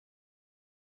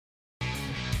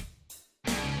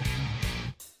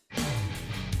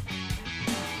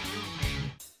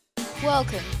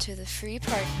Welcome to the Free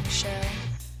Parking Show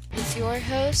with your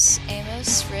hosts,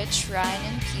 Amos, Rich, Ryan,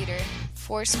 and Peter.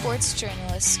 Four sports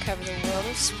journalists cover the world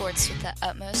of sports with the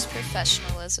utmost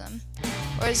professionalism,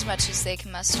 or as much as they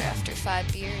can muster after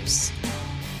 5 beers.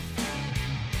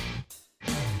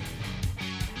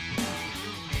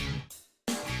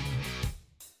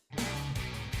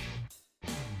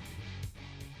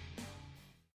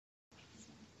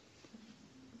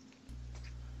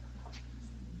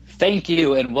 Thank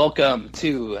you and welcome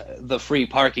to the Free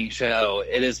Parking Show.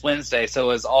 It is Wednesday, so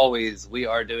as always, we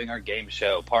are doing our game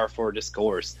show, PARR for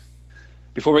Discourse.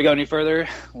 Before we go any further,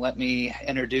 let me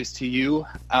introduce to you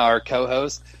our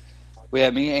co-host. We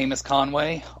have me, Amos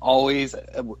Conway, always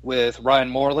with Ryan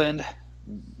Moreland,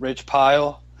 Rich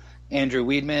Pyle, Andrew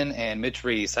Weidman, and Mitch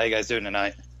Reese. How you guys doing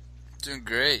tonight? Doing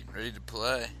great. Ready to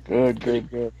play. Good. Pretty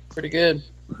good. Pretty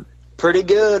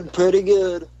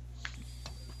good.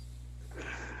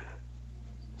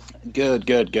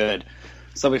 Good.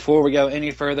 So before we go any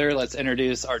further, let's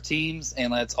introduce our teams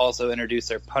and let's also introduce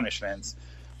their punishments.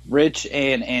 Rich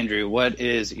and Andrew, what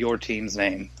is your team's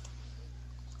name?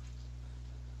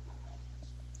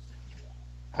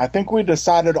 I think we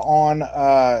decided on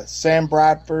Sam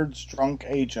Bradford's Drunk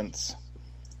Agents.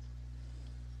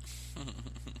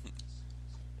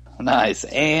 Nice.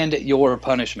 And your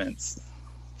punishments?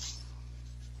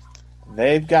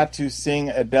 They've got to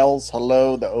sing Adele's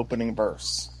Hello, the opening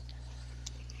verse.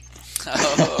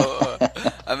 Oh,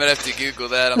 I'm going to have to Google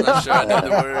that. I'm not sure I know the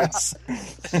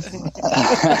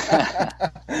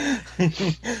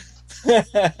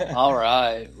words. All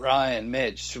right. Ryan,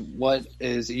 Mitch, what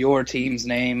is your team's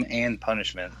name and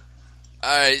punishment?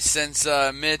 All right, since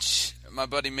Mitch, my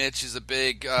buddy Mitch, is a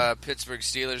big Pittsburgh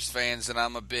Steelers fan and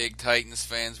I'm a big Titans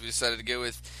fan, we decided to go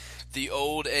with the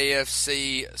old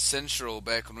AFC Central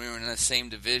back when we were in the same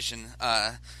division.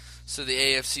 So the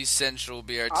AFC Central will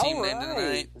be our team name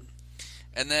tonight.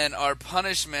 And then our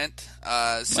punishment,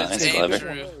 since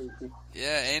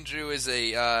Andrew is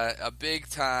a big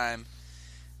time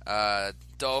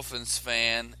Dolphins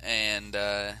fan, and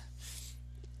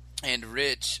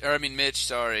Mitch,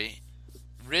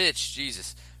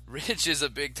 Rich is a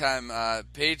big time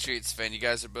Patriots fan. You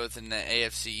guys are both in the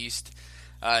AFC East.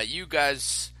 You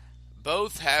guys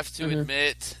both have to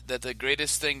admit that the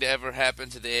greatest thing to ever happen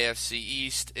to the AFC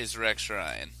East is Rex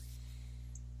Ryan.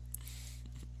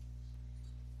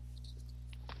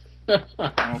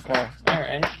 Okay. All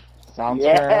right. Sounds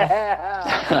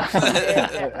fair.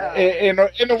 In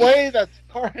a way that's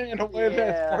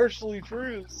partially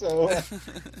true. So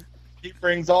he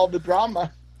brings all the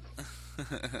drama.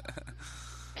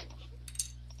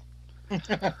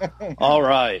 All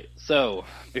right. So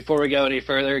before we go any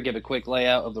further, give a quick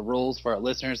layout of the rules for our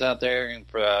listeners out there and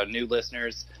for new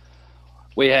listeners.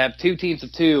 We have two teams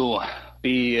of two.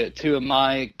 Be two of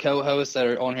my co-hosts that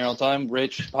are on here all the time,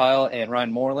 Rich Pyle and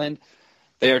Ryan Moreland.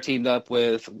 They are teamed up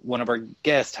with one of our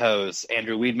guest hosts,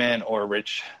 Andrew Weidman or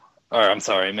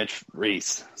Mitch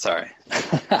Reese. Sorry.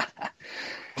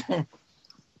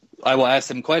 I will ask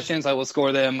them questions. I will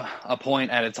score them a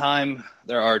point at a time.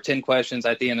 There are 10 questions.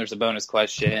 At the end, there's a bonus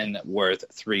question worth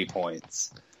 3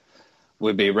 points.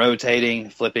 We'll be rotating,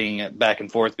 flipping back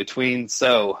and forth between.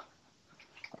 So,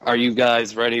 are you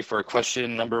guys ready for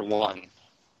question number 1?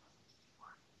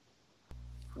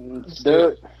 Let's do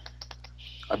it.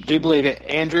 I do believe it.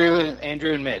 Andrew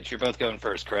and Mitch, you're both going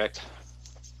first, correct?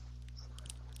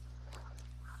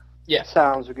 Yeah.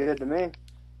 Sounds good to me.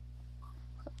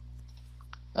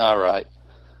 All right.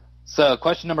 So,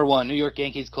 question number 1. New York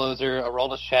Yankees closer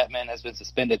Aroldis Chapman has been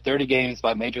suspended 30 games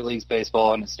by Major League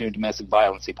Baseball on its new domestic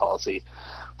violence policy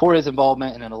for his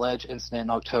involvement in an alleged incident in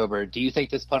October. Do you think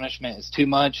this punishment is too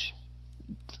much,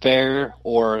 fair,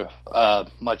 or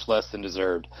much less than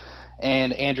deserved?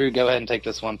 And Andrew, go ahead and take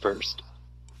this one first.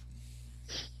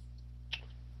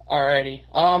 Alrighty.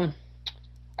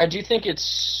 I do think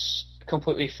it's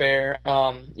completely fair.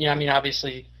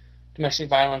 Obviously, domestic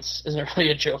violence isn't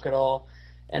really a joke at all.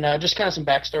 And just kind of some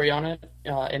backstory on it.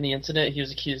 In the incident, he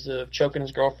was accused of choking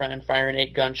his girlfriend and firing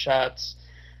 8 gunshots.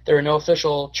 There were no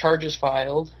official charges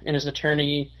filed, and his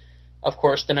attorney, of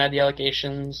course, denied the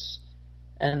allegations.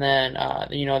 And then,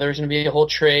 there was going to be a whole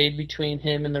trade between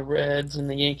him and the Reds and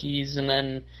the Yankees, and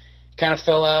then kind of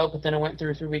fell out, but then it went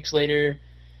through 3 weeks later.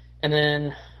 And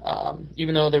then,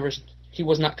 even though he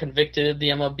was not convicted, the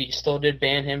MLB still did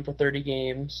ban him for 30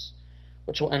 games,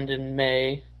 which will end in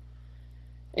May.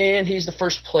 And he's the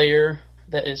first player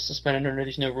that is suspended under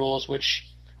these new rules, which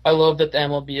I love that the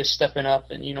MLB is stepping up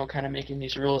and, kind of making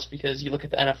these rules, because you look at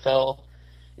the NFL,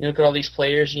 you look at all these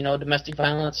players, domestic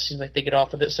violence, seems like they get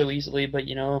off of it so easily, but,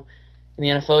 in the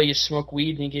NFL, you smoke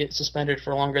weed and you get suspended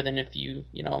for longer than if you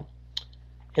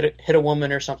hit a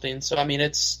woman or something. So I mean,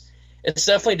 it's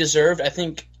definitely deserved. I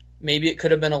think maybe it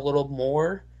could have been a little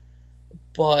more,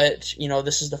 but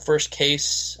this is the first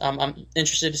case. I'm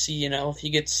interested to see if he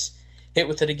gets hit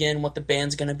with it again, what the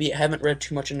ban's going to be. I haven't read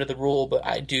too much into the rule, but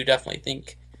I do definitely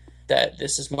think that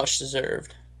this is much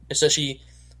deserved, especially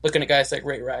looking at guys like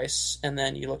Ray Rice, and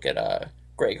then you look at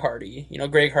Greg Hardy.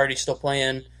 Greg Hardy's still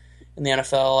playing in the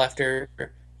NFL after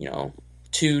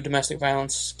 2 domestic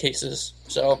violence cases.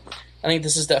 So I think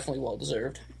this is definitely well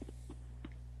deserved.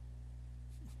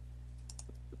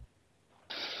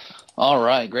 All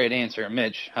right, great answer.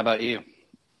 Mitch, how about you?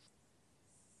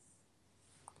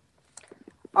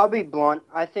 I'll be blunt.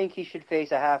 I think he should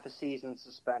face a half a season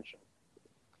suspension.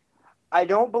 I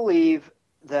don't believe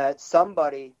that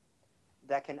somebody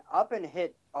that can up and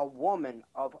hit a woman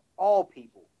of all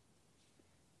people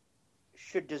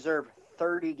should deserve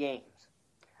 30 games.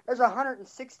 There's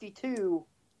 162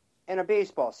 in a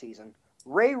baseball season.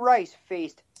 Ray Rice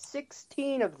faced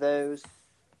 16 of those,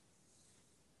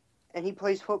 and he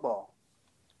plays football.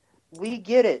 We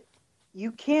get it.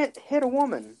 You can't hit a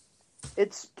woman.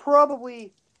 It's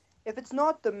probably, if it's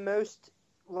not the most,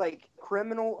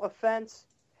 criminal offense,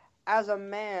 as a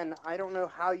man, I don't know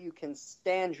how you can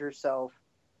stand yourself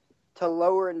to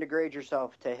lower and degrade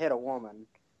yourself to hit a woman.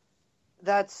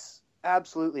 That's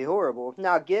absolutely horrible.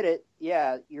 Now, get it.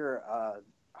 Yeah, you're a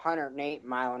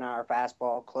 108-mile-an-hour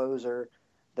fastball closer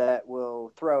that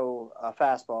will throw a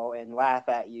fastball and laugh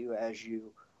at you as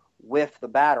you whiff the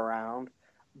bat around.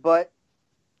 But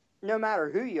no matter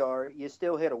who you are, you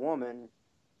still hit a woman.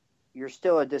 You're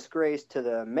still a disgrace to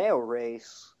the male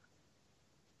race.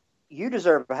 You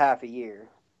deserve a half a year,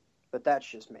 but that's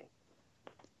just me.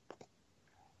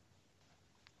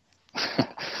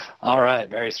 All right,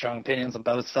 very strong opinions on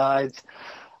both sides.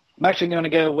 I'm actually going to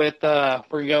go with we're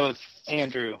going to go with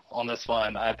Andrew on this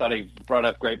one. I thought he brought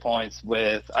up great points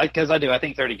because I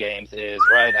think 30 games is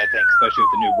right. I think especially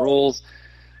with the new rules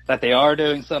that they are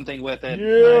doing something with it.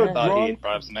 Yeah, I thought he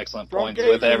brought up some excellent points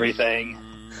with everything.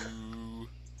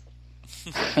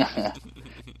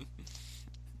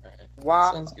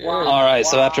 Sounds good. All right,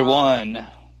 so after one,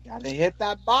 gotta hit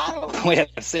that bottle. we have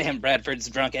Sam Bradford's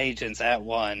Drunk Agents at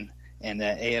 1 and the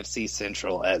AFC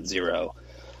Central at 0.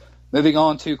 Moving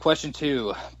on to question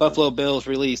 2. Buffalo Bills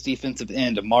release defensive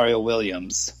end Mario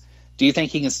Williams. Do you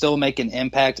think he can still make an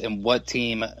impact, and what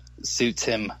team suits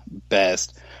him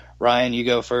best? Ryan, you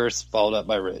go first, followed up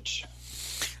by Rich.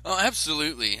 Oh,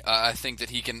 absolutely. I think that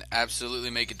he can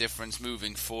absolutely make a difference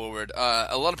moving forward.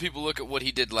 A lot of people look at what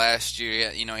he did last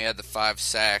year. He had the 5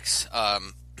 sacks,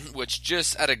 which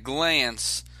just at a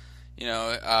glance,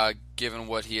 given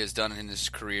what he has done in his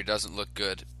career, doesn't look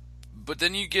good. But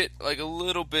then you get a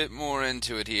little bit more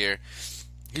into it here.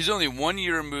 He's only 1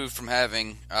 year removed from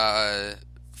having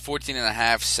 14 and a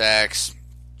half sacks.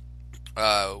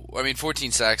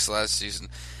 14 sacks last season.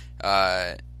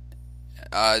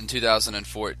 In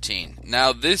 2014.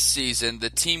 Now this season, the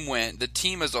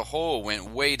team as a whole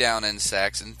went way down in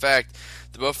sacks. In fact,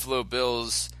 the Buffalo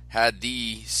Bills had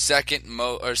the second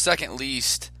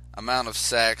least amount of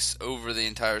sacks over the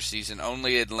entire season.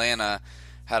 Only Atlanta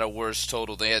had a worse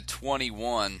total. They had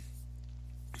 21.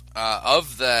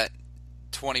 Of that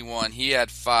 21, he had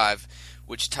 5,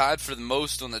 which tied for the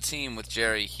most on the team with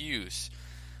Jerry Hughes.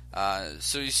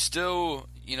 So he's still,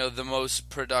 the most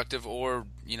productive, or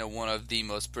one of the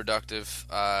most productive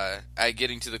at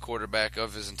getting to the quarterback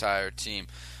of his entire team.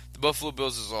 The Buffalo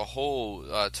Bills as a whole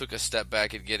took a step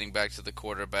back at getting back to the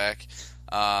quarterback.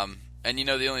 And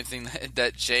the only thing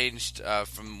that changed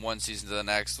from one season to the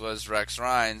next was Rex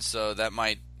Ryan, so that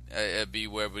might be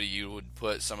where you would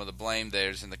put some of the blame there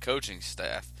is in the coaching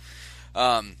staff.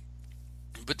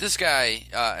 But this guy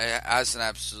has an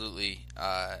absolutely...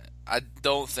 I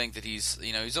don't think that he's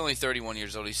only 31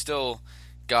 years old. He's still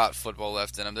got football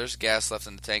left in him. There's gas left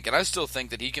in the tank, and I still think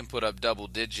that he can put up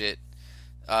double-digit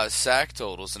sack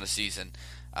totals in a season.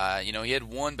 He had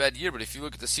one bad year, but if you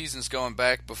look at the seasons going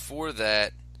back before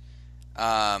that,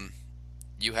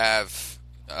 you have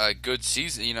a good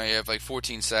season. You have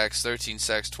 14 sacks, 13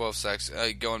 sacks, 12 sacks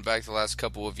going back the last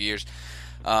couple of years.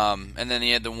 And then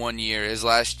he had the 1 year, his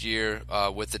last year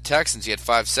with the Texans, he had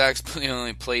 5 sacks, but he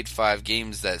only played 5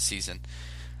 games that season.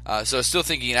 So I still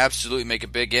think he can absolutely make a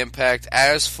big impact.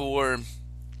 As for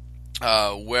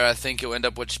where I think he'll end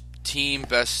up, which team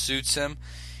best suits him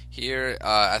here,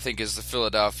 I think is the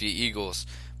Philadelphia Eagles.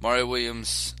 Mario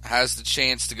Williams has the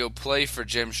chance to go play for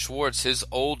Jim Schwartz, his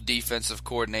old defensive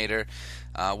coordinator.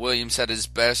 Williams had his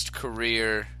best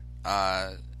career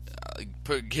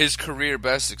put his career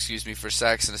best, for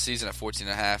sacks in a season at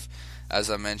 14.5, as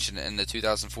I mentioned, in the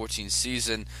 2014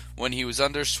 season when he was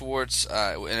under Schwartz,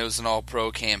 and it was an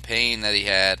All-Pro campaign that he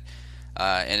had.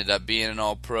 Ended up being an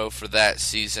All-Pro for that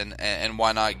season, and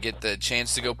why not get the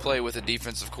chance to go play with a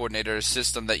defensive coordinator, a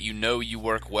system that you know you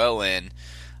work well in,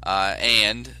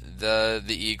 and the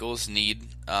Eagles need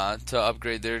to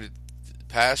upgrade their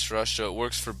pass rush, so it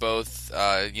works for both.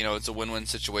 It's a win-win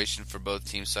situation for both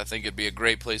teams, so I think it'd be a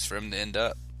great place for him to end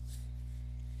up.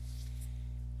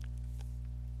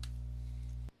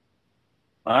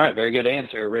 All right, very good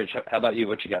answer, Rich. How about you?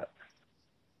 What you got?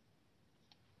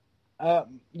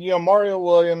 Mario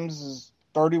Williams is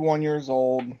 31 years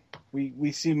old.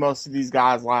 We see most of these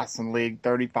guys last in the league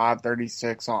 35,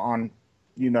 36 on,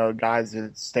 guys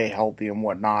that stay healthy and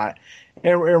whatnot.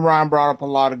 And Ryan brought up a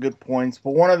lot of good points.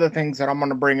 But one of the things that I'm going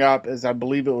to bring up is I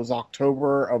believe it was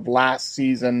October of last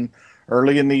season,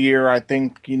 early in the year. I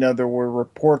think, there were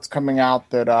reports coming out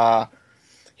that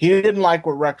he didn't like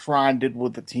what Rex Ryan did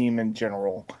with the team in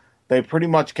general. They pretty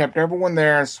much kept everyone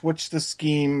there, switched the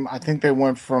scheme. I think they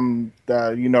went from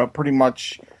pretty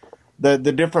much the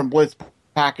different blitz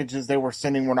packages they were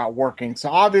sending were not working. So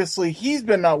obviously he's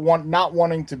been not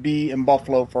wanting to be in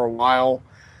Buffalo for a while.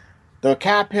 The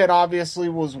cap hit obviously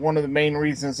was one of the main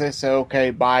reasons they said,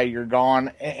 okay, bye, you're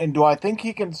gone. And do I think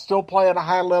he can still play at a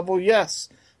high level? Yes.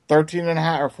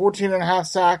 13.5 or 14.5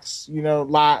 sacks,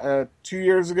 2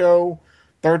 years ago.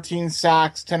 13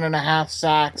 sacks, 10.5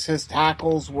 sacks. His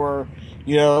tackles were,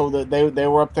 they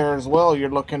were up there as well.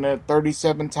 You're looking at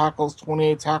 37 tackles,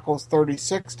 28 tackles,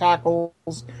 36 tackles,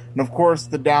 and of course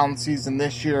the down season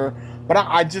this year. But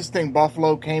I just think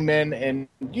Buffalo came in, and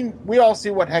we all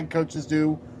see what head coaches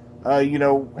do.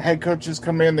 Head coaches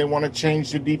come in, they want to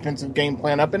change the defensive game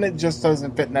plan up, and it just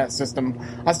doesn't fit in that system.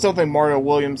 I still think Mario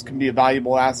Williams can be a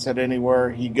valuable asset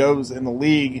anywhere he goes in the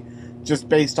league, just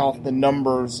based off the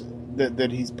numbers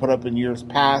that he's put up in years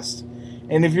past.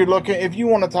 And if you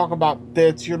want to talk about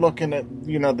fits, you're looking at,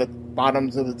 the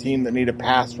bottoms of the team that need a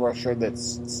pass rusher that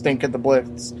stink at the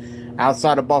blitz.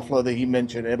 Outside of Buffalo that he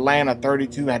mentioned, Atlanta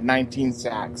 32 had 19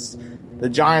 sacks. The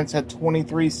Giants had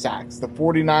 23 sacks. The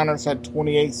 49ers had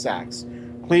 28 sacks.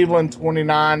 Cleveland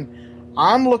 29.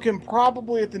 I'm looking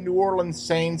probably at the New Orleans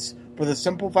Saints for the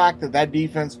simple fact that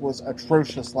defense was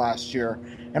atrocious last year.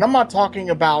 And I'm not talking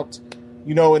about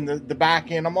in the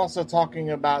back end. I'm also talking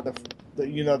about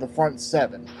the front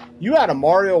seven. You add a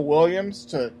Mario Williams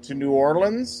to New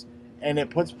Orleans, and it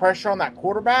puts pressure on that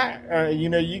quarterback.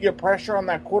 You get pressure on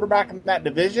that quarterback in that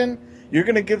division. You're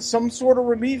going to give some sort of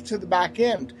relief to the back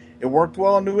end. It worked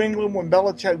well in New England when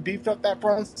Belichick beefed up that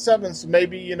front seven. So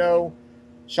maybe,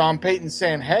 Sean Payton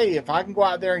saying, hey, if I can go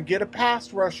out there and get a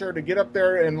pass rusher to get up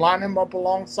there and line him up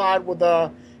alongside with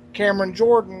Cameron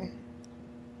Jordan,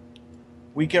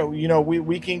 we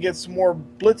can get some more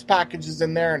blitz packages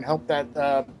in there and help that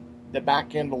the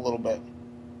back end a little bit.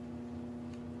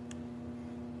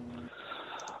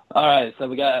 All right, so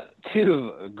we got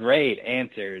two great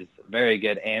answers, very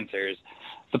good answers.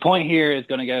 The point here is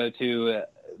going to go to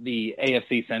the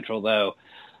AFC Central, though,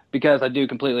 because I do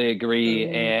completely agree.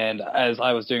 And as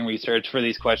I was doing research for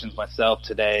these questions myself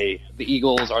today, the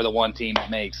Eagles are the one team that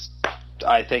makes,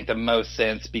 I think, the most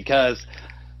sense, because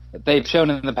they've shown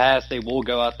in the past they will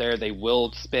go out there, they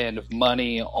will spend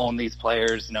money on these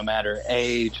players no matter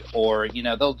age, or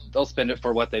they'll spend it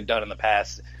for what they've done in the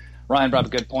past. Ryan brought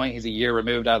up a good point. He's a year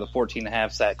removed out of the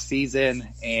 14.5 sack season,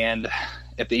 and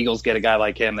if the Eagles get a guy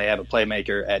like him, they have a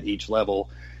playmaker at each level,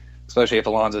 especially if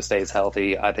Alonzo stays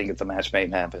healthy. I think it's a match made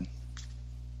in heaven.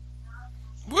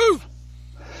 Woo!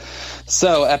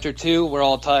 So after two, we're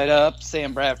all tied up.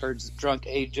 Sam Bradford's Drunk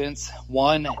Agents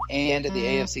 1 and the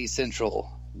AFC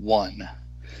Central 1.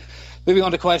 Moving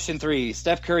on to question 3.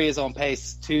 Steph Curry is on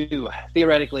pace to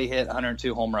theoretically hit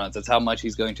 102 home runs. That's how much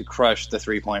he's going to crush the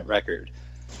three-point record.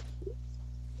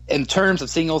 In terms of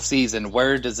single season,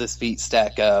 where does this feat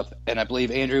stack up? And I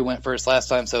believe Andrew went first last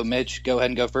time, so Mitch, go ahead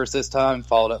and go first this time,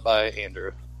 followed up by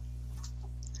Andrew.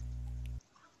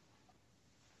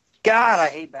 God, I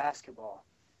hate basketball.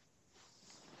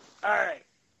 All right.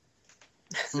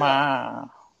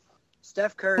 Wow.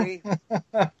 Steph Curry.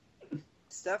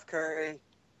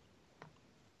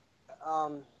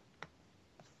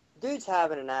 Dude's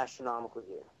having an astronomical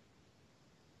year.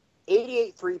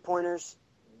 88 three-pointers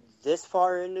this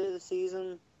far into the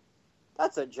season.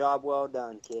 That's a job well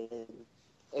done, kid.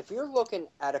 If you're looking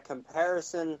at a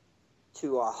comparison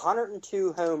to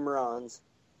 102 home runs,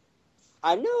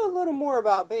 I know a little more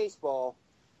about baseball.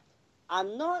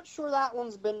 I'm not sure that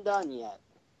one's been done yet.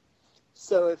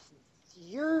 So if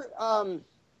you're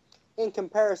in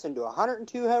comparison to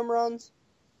 102 home runs,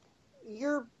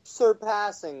 you're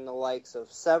surpassing the likes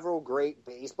of several great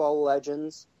baseball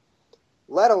legends,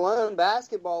 let alone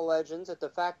basketball legends, at the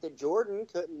fact that Jordan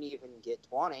couldn't even get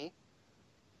 20.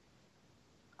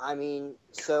 I mean,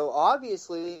 so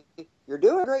obviously, you're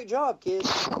doing a great job, kid.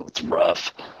 It's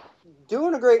rough.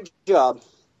 Doing a great job.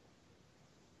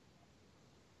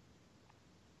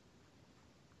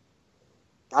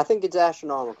 I think it's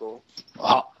astronomical.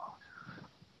 Oh.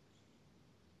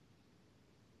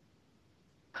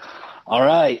 All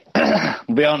right.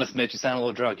 I'll be honest, Mitch, you sound a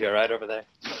little drunk. You all right over there?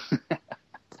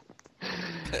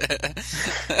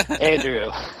 Andrew.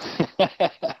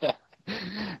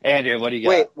 Andrew, what do you got?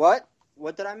 Wait, what?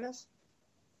 What did I miss?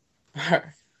 All right.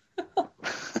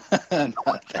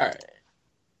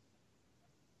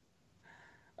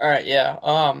 All right, yeah.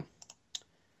 Let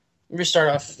me start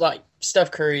off,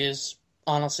 Steph Curry is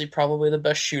honestly probably the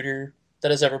best shooter that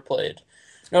has ever played.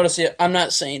 Notice, I'm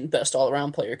not saying best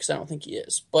all-around player because I don't think he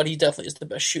is, but he definitely is the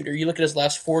best shooter. You look at his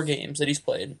last 4 games that he's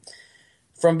played.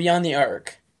 From beyond the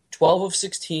arc, 12 of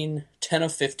 16, 10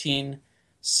 of 15,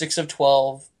 6 of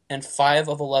 12, and 5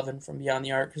 of 11 from beyond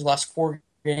the arc. His last 4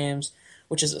 games,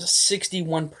 which is a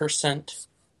 61%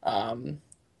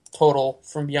 total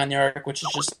from beyond the arc, which is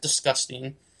just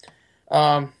disgusting.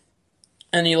 And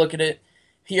you look at it,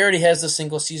 he already has the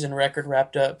single season record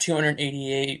wrapped up,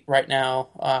 288 right now.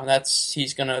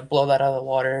 He's going to blow that out of the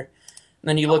water. And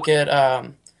then you look at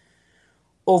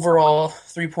overall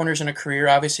three-pointers in a career.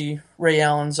 Obviously, Ray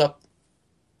Allen's up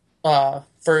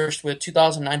first with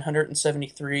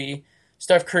 2,973.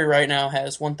 Steph Curry right now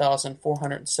has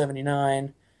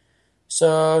 1,479.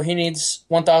 So he needs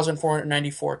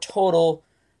 1,494 total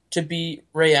to beat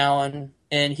Ray Allen,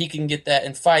 and he can get that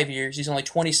in 5 years. He's only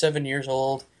 27 years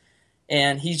old,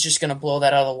 and he's just going to blow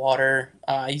that out of the water.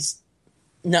 It's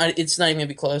not even going to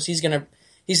be close. He's going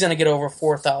to get over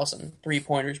 4,000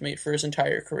 three-pointers made for his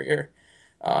entire career.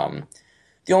 The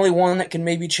only one that can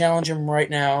maybe challenge him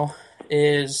right now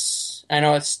is, I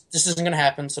know this isn't going to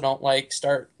happen, so don't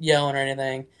start yelling or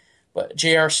anything, but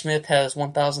J.R. Smith has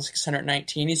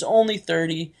 1,619. He's only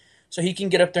 30, so he can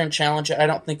get up there and challenge it. I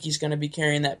don't think he's going to be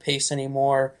carrying that pace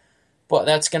anymore, but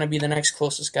that's going to be the next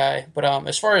closest guy. But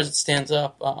as far as it stands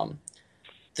up,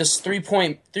 this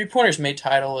three-pointers made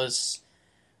title is,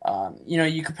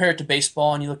 you compare it to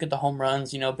baseball and you look at the home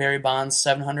runs. Barry Bonds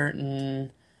 700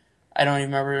 and I don't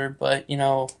even remember, but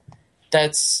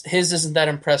his isn't that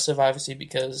impressive, obviously,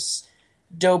 because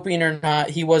doping or not,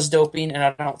 he was doping, and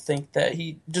I don't think that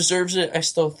he deserves it. I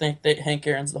still think that Hank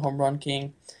Aaron's the home run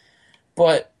king.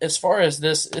 But as far as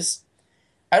this,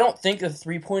 I don't think the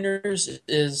three-pointers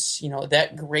is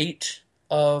that great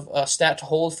of a stat to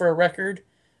hold for a record,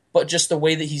 but just the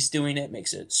way that he's doing it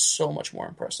makes it so much more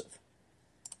impressive.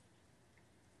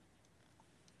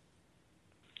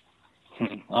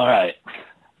 All right.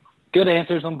 Good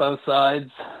answers on both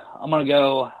sides. I'm going to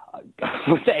go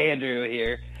with Andrew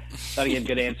here. Got to get a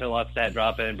good answer, a lot of stat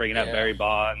dropping, bringing up Barry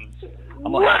Bonds.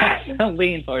 I'm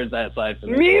leaning towards that side for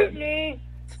this Mutiny!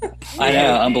 I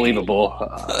know, unbelievable.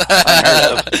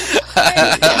 Crazy. I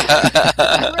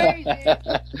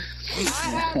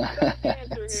have the best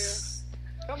answer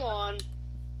here. Come on.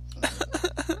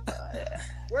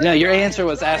 No, your answer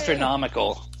was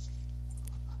astronomical.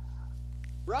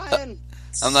 Ryan.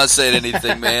 I'm not saying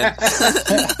anything, man.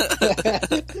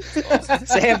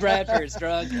 Sam Bradford's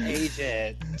drug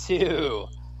agent. 2.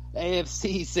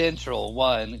 AFC Central.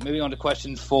 1. Moving on to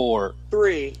question 4.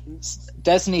 3.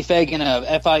 Destiny Fagan of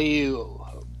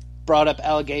FIU brought up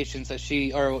allegations that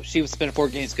she was suspended 4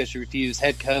 games because she refused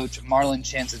head coach Marlon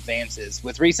Chen's advances.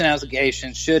 With recent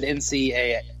allegations, should the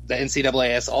NCAA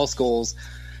ask all schools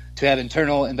to have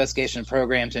internal investigation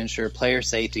program to ensure player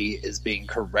safety is being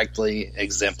correctly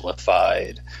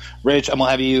exemplified? Rich, I'm going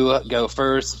to have you go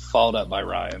first, followed up by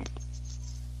Ryan.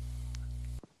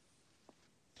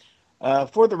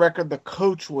 For the record, the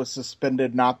coach was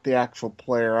suspended, not the actual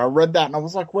player. I read that and I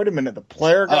was like, wait a minute, the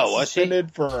player got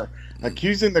suspended for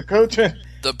accusing the coach?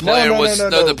 The player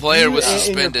the player was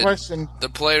suspended. The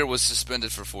player was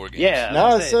suspended for 4 games. Yeah.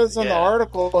 No, it says in the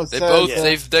article. They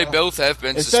both have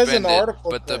been suspended. Says in the article,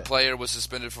 but the player was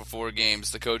suspended for 4 games.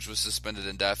 The coach was suspended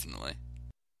indefinitely.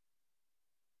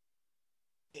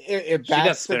 If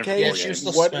that's the case,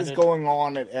 what is going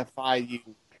on at FIU?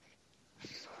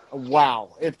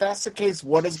 Wow. If that's the case,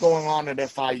 what is going on at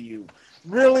FIU?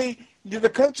 Really? The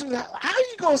coaches, how are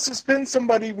you going to suspend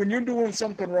somebody when you're doing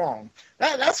something wrong?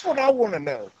 That's what I want to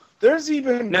know. There's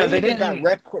even they didn't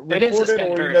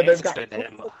suspend her, or they've got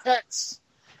texts.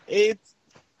 It's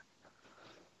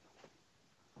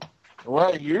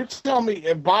Well, you're telling me,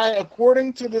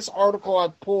 according to this article I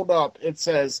pulled up, it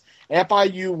says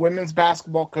FIU women's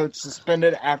basketball coach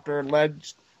suspended after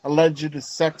alleged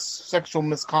sexual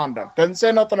misconduct. Doesn't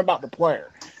say nothing about the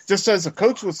player. Just says the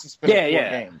coach was suspended 4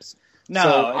 games. No, So,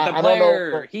 the I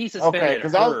player, don't know. he suspended Okay,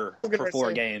 her for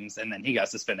 4 games, and then he got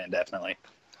suspended indefinitely.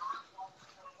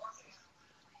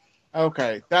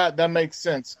 Okay, that makes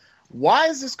sense. Why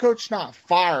is this coach not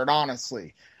fired,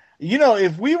 honestly?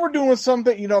 If we were doing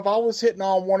something, if I was hitting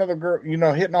on one of the girls,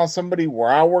 hitting on somebody where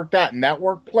I worked at in that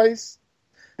workplace,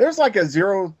 there's like a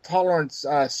zero tolerance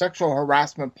sexual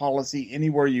harassment policy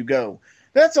anywhere you go.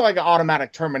 That's like an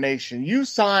automatic termination. You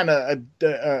sign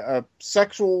a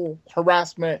sexual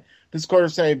harassment disclosure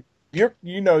saying,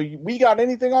 we got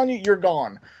anything on you, you're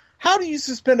gone. How do you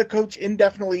suspend a coach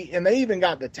indefinitely? And they even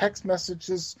got the text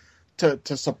messages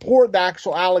to support the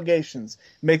actual allegations.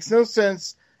 Makes no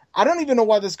sense. I don't even know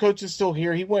why this coach is still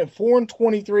here. He went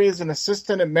 4-23 as an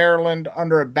assistant at Maryland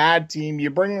under a bad team. You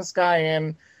bring this guy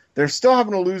in, they're still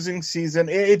having a losing season.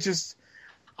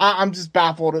 I'm just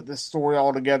baffled at this story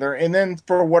altogether. And then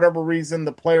for whatever reason,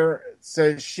 the player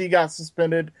says she got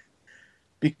suspended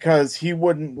because she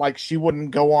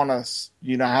wouldn't go on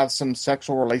have some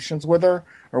sexual relations with her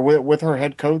or with her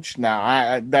head coach.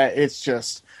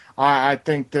 I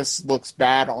think this looks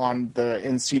bad on the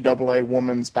NCAA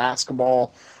women's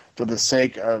basketball for the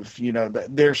sake of,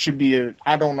 there should be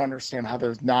I don't understand how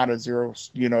there's not a zero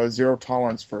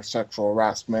tolerance for sexual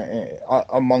harassment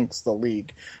amongst the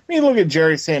league. I mean, look at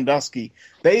Jerry Sandusky.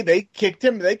 They kicked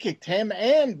him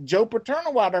and Joe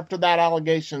Paterno out after that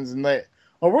allegations, and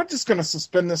we're just going to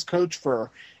suspend this coach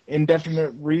for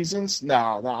indefinite reasons. No,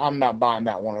 I'm not buying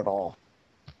that one at all.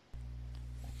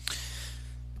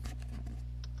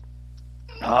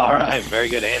 All right, very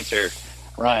good answer.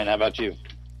 Ryan, how about you?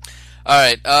 All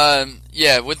right,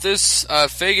 with this,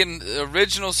 Fagan,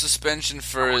 original suspension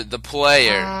for the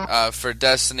player, for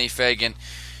Destiny Fagan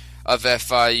of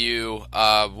FIU,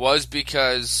 was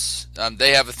because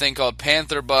they have a thing called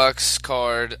Panther Bucks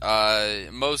card.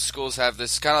 Most schools have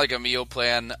this, kind of like a meal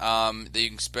plan that you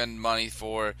can spend money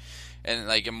for, and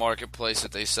like a marketplace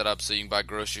that they set up so you can buy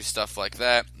grocery stuff like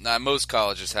that. Most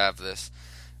colleges have this.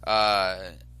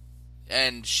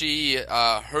 And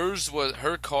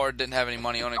her card didn't have any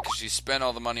money on it because she spent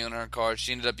all the money on her card.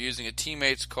 She ended up using a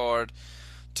teammate's card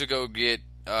to go get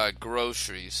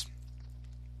groceries,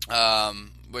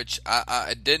 which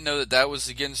I didn't know that was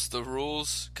against the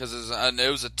rules because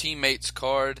it was a teammate's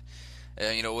card.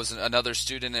 It wasn't another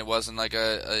student. It wasn't like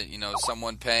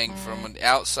someone paying from an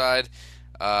outside.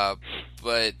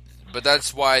 But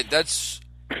that's why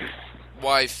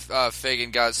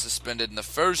Fagan got suspended in the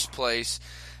first place.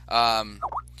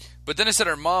 But then it said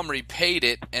her mom repaid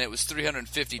it, and it was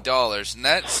 $350, and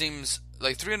that seems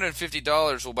like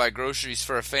 $350 will buy groceries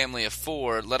for a family of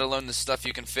 4, let alone the stuff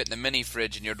you can fit in a mini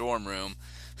fridge in your dorm room.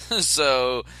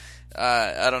 So,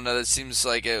 I don't know, that seems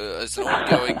like it's an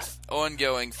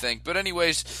ongoing thing. But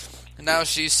anyways, now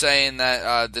she's saying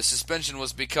that the suspension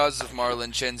was because of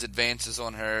Marlon Chen's advances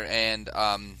on her and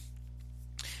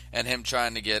him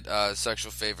trying to get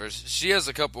sexual favors. She has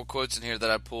a couple quotes in here that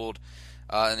I pulled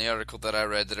in the article that I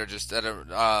read that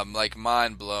are like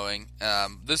mind blowing.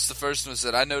 This is the first one.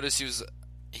 That I noticed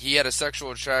he had a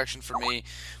sexual attraction for me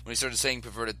when he started saying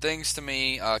perverted things to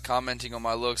me, commenting on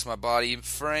my looks, my body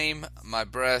frame, my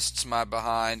breasts, my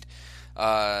behind,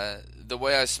 the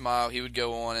way I smile. He would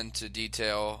go on into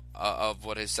detail of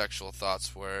what his sexual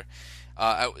thoughts were.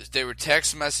 They were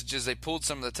text messages. They pulled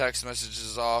some of the text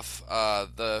messages off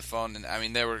the phone, and I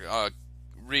mean they were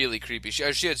really creepy. She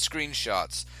had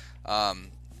screenshots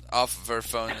off of her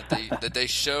phone that they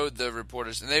showed the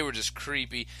reporters, and they were just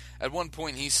creepy. At one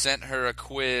point, he sent her a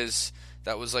quiz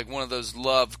that was like one of those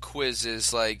love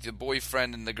quizzes, like the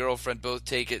boyfriend and the girlfriend both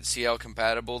take it, see how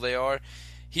compatible they are.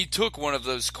 He took one of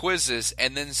those quizzes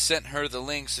and then sent her the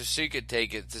link so she could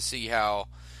take it to see how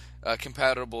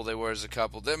compatible they were as a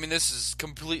couple. I mean, this is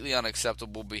completely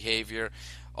unacceptable behavior.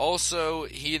 Also,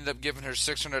 he ended up giving her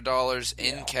 $600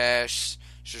 in cash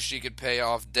so she could pay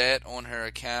off debt on her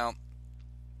account.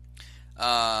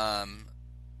 And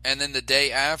then the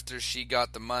day after she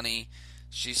got the money,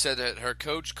 she said that her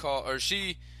coach called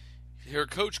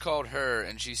her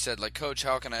and she said, like, "Coach,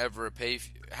 how can I ever repay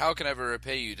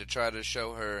you?" to try to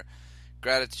show her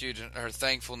gratitude and her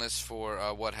thankfulness for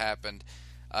what happened.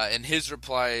 And his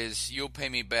reply is, "You'll pay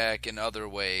me back in other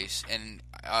ways." And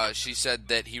she said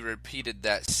that he repeated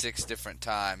that 6 different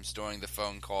times during the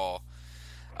phone call.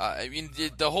 I mean,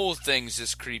 the whole thing's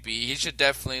just creepy. He should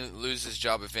definitely lose his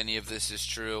job if any of this is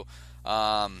true.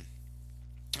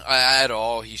 At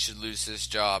all, he should lose his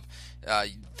job.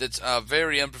 That's a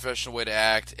very unprofessional way to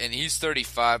act. And he's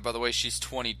 35, by the way. She's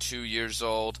 22 years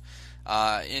old.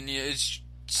 And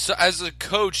so as a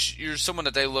coach, you're someone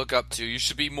that they look up to. You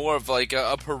should be more of like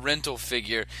a parental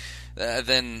figure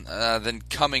than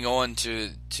coming on to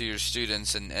your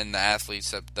students and the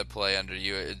athletes that play under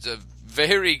you. It's a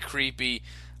very creepy,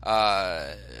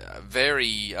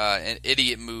 very an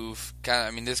idiot move.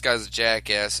 This guy's a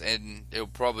jackass, and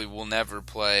it probably will never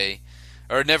play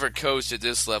or never coach at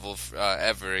this level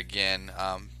ever again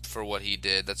for what he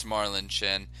did. That's Marlon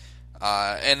Chen.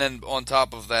 And then on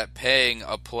top of that, paying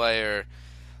a player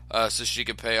so she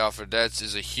could pay off her debts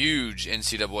is a huge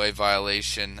NCAA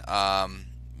violation,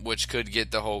 which could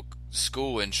get the whole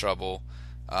school in trouble,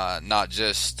 not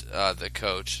just the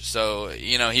coach. So,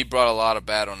 he brought a lot of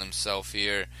bad on himself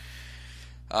here.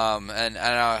 And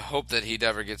I hope that he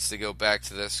never gets to go back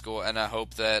to this school, and I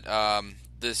hope that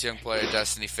this young player,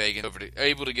 Destiny Fagan,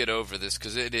 able to get over this,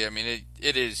 because it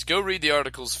is. Go read the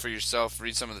articles for yourself,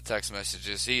 read some of the text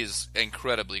messages. He is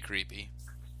incredibly creepy.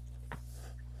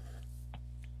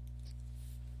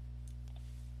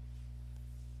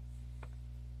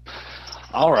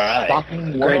 All right.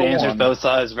 Great answers, both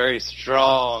sides. Very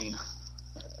strong.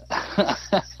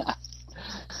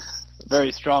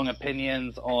 Very strong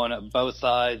opinions on both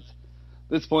sides.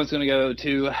 This point's going to go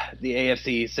to the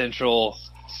AFC Central.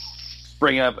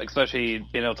 Bring up, especially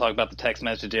being able to talk about the text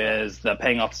messages, the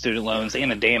paying off student loans,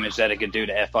 and the damage that it could do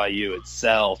to FIU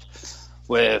itself,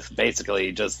 with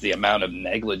basically just the amount of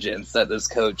negligence that this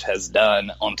coach has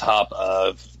done, on top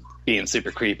of being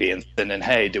super creepy and sending,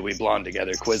 hey, do we blonde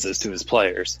together quizzes to his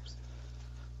players.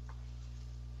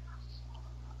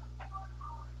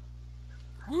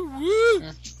 Woo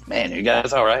woo! Man, you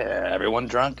guys all right? Everyone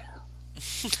drunk?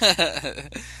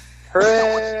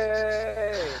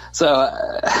 Hooray! So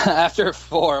after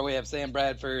 4, we have Sam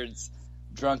Bradford's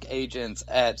drunk agents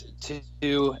at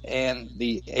 2 and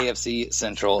the AFC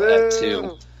Central Boo! at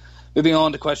 2. Moving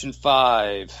on to question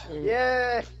 5.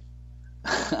 Yay!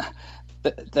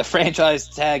 The franchise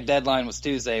tag deadline was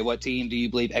Tuesday. What team do you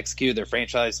believe executed their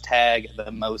franchise tag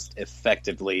the most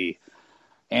effectively?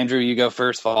 Andrew, you go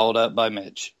first, followed up by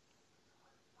Mitch.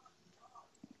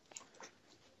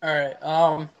 All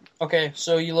right. Okay,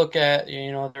 so you look at,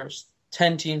 there's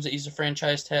 10 teams that use a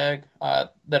franchise tag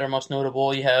that are most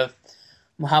notable. You have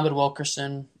Muhammad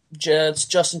Wilkerson, Jets,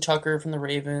 Justin Tucker from the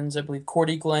Ravens. I believe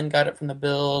Cordy Glenn got it from the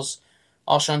Bills.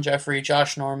 Alshon Jeffrey,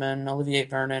 Josh Norman, Olivier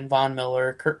Vernon, Von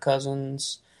Miller, Kirk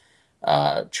Cousins.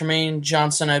 Tremaine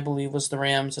Johnson, I believe, was the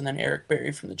Rams, and then Eric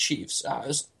Berry from the Chiefs.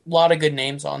 There's a lot of good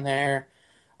names on there.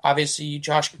 Obviously,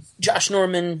 Josh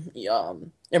Norman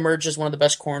emerged as one of the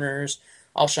best corners.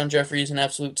 Alshon Jeffrey is an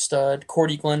absolute stud.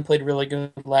 Cordy Glenn played really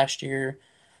good last year.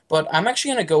 But I'm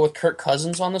actually going to go with Kirk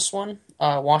Cousins on this one.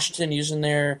 Washington using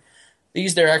their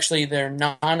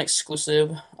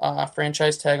non-exclusive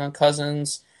franchise tag on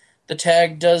Cousins. The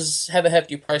tag does have a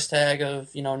hefty price tag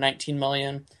of, $19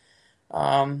 million.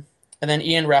 And then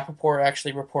Ian Rappaport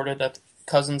actually reported that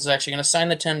Cousins is actually going to sign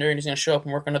the tender and he's going to show up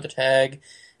and work under the tag.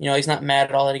 He's not mad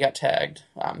at all that he got tagged.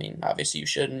 Obviously you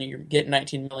shouldn't. You're getting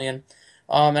 $19 million.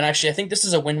 And actually, I think this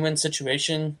is a win-win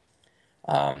situation.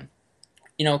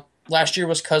 Last year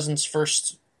was Cousins'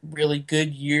 first really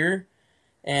good year.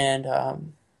 And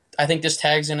I think this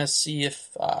tag's going to see if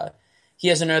he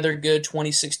has another good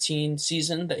 2016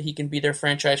 season that he can be their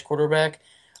franchise quarterback.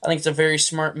 I think it's a very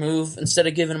smart move. Instead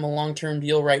of giving him a long-term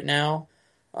deal right now,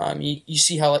 you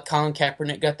see how Colin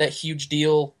Kaepernick got that huge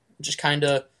deal, just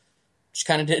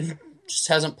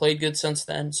hasn't played good since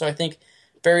then. So I think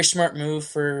very smart move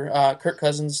for Kirk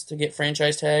Cousins to get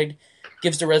franchise tagged.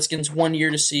 Gives the Redskins 1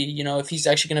 year to see, if he's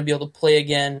actually going to be able to play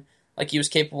again like he was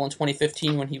capable in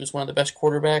 2015 when he was one of the best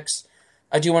quarterbacks.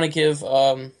 I do want to give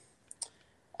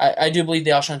I do believe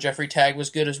the Alshon Jeffrey tag was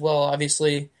good as well,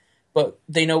 obviously, but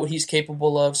they know what he's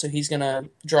capable of, so he's going to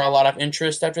draw a lot of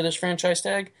interest after this franchise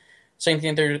tag. Same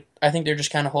thing, I think they're just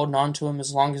kind of holding on to him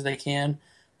as long as they can,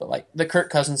 but the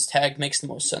Kirk Cousins tag makes the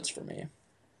most sense for me.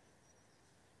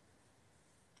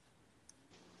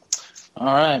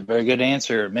 All right, very good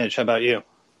answer. Mitch, how about you?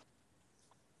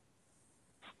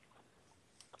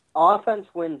 Offense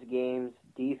wins games,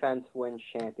 defense wins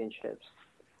championships.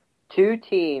 2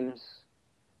 teams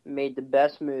made the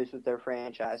best moves with their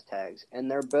franchise tags, and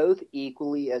they're both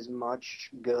equally as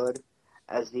much good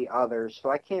as the others,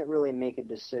 so I can't really make a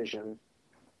decision.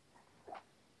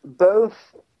 Both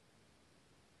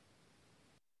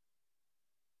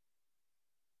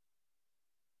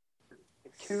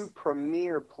two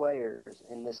premier players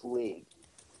in this league.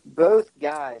 Both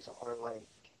guys are like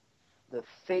the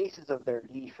faces of their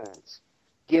defense,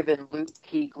 given Luke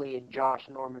Kuechly and Josh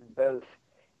Norman both,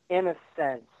 in a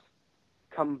sense,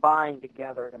 combined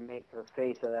together to make the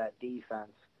face of that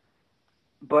defense.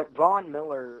 But Von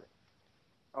Miller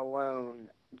alone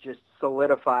just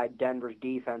solidified Denver's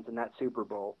defense in that Super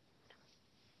Bowl.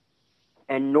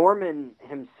 And Norman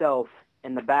himself,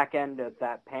 in the back end of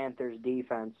that Panthers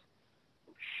defense,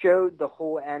 showed the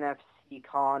whole NFC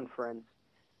conference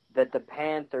that the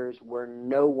Panthers were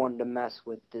no one to mess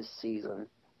with this season.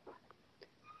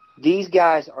 These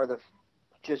guys are the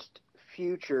just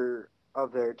future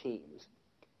of their teams.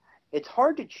 It's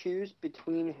hard to choose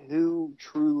between who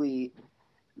truly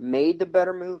made the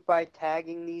better move by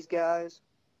tagging these guys,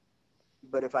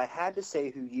 but if I had to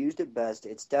say who used it best,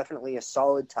 it's definitely a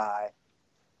solid tie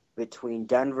between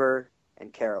Denver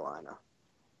and Carolina.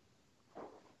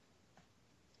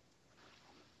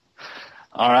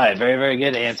 All right, very, very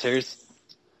good answers.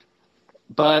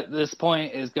 But this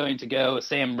point is going to go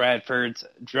Sam Bradford's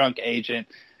drunk agent.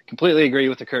 Completely agree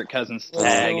with the Kirk Cousins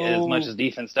tag. As much as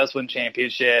defense does win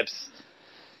championships,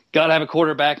 got to have a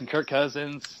quarterback, and Kirk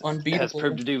Cousins has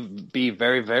proved to be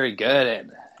very, very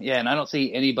good. And I don't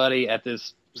see anybody at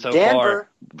this far,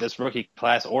 this rookie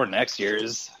class or next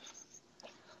year's.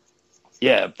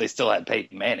 Yeah, they still had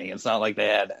Peyton Manning. It's not like they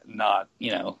had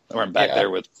they weren't back there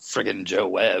with friggin' Joe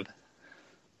Webb.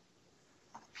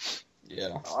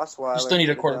 Yeah. Osweiler you still need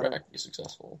a quarterback to be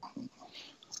successful.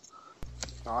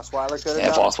 Osweiler could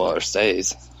have if Osweiler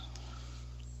stays.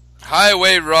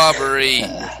 Highway robbery.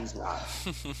 He's not.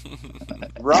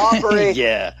 Robbery.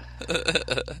 Yeah.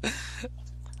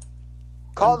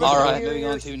 Call the All right, Warriors. moving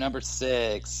on to number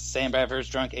 6. Sam Bradford's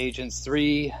drunk agents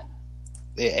 3.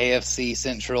 The AFC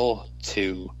Central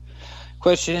 2.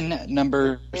 Question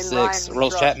number 6.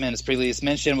 Rolls Chapman, as previously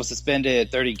mentioned, was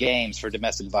suspended 30 games for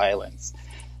domestic violence.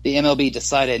 The MLB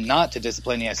decided not to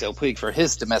discipline Yasiel Puig for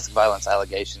his domestic violence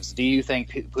allegations. Do you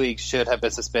think Puig should have been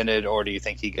suspended, or do you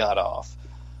think he got off?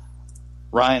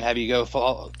 Ryan, have you go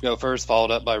first,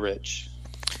 followed up by Rich.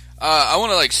 I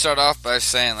want to start off by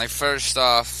saying, first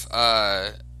off,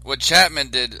 what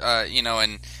Chapman did,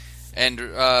 and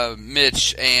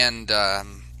Mitch and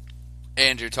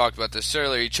Andrew talked about this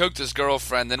earlier. He choked his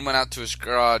girlfriend, then went out to his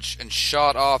garage and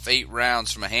shot off 8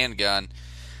 rounds from a handgun.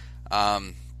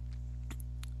 And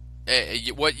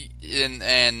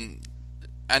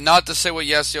not to say what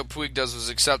Yasiel Puig does was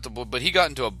acceptable, but he got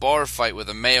into a bar fight with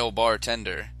a male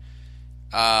bartender.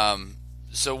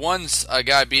 So one's a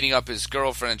guy beating up his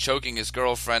girlfriend and choking his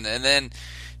girlfriend, and then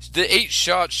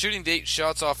shooting the 8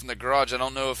 shots off in the garage. I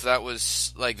don't know if that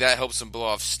was that helps him blow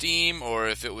off steam, or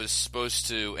if it was supposed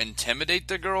to intimidate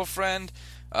the girlfriend,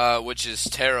 which is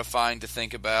terrifying to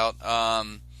think about,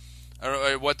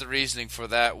 or what the reasoning for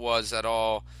that was at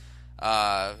all.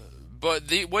 But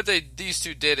these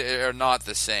two did are not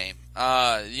the same.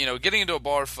 Getting into a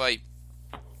bar fight,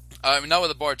 not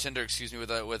with a bartender,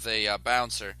 with a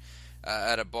bouncer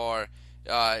at a bar,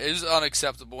 is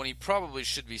unacceptable, and he probably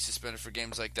should be suspended for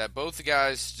games like that. Both the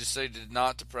guys decided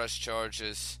not to press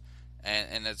charges,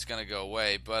 and it's going to go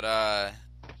away. But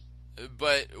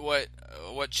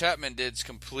what Chapman did is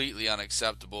completely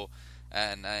unacceptable,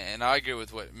 and I agree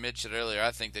with what Mitch said earlier.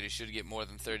 I think that he should get more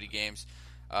than 30 games.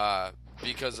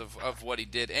 Because of what he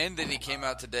did, and then he came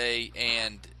out today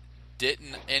and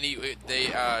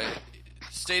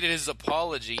stated his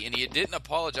apology, and he didn't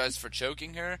apologize for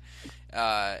choking her,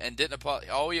 and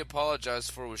all he apologized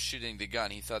for was shooting the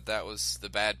gun. He thought that was the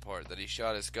bad part, that he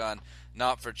shot his gun,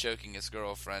 not for choking his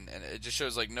girlfriend, and it just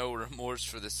shows no remorse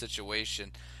for the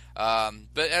situation.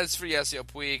 But as for Yasiel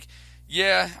Puig,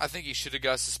 I think he should have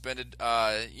got suspended.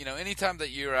 Anytime that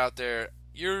you're out there,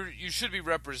 you should be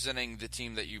representing the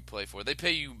team that you play for. They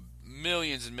pay you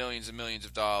millions and millions and millions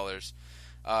of dollars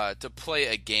to play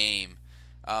a game,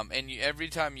 and every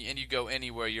time you go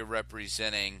anywhere, you're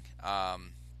representing that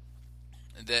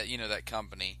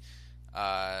company,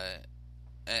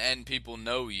 and people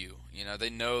know you. They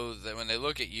know that when they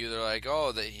look at you, they're like,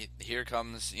 oh, here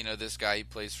comes this guy. He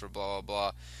plays for blah blah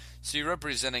blah. So you're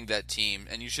representing that team,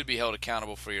 and you should be held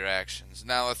accountable for your actions.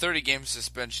 Now, a 30-game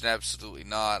suspension, absolutely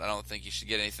not. I don't think you should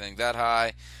get anything that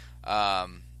high. I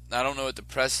don't know what the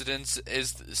precedence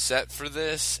is set for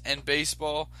this in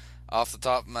baseball off the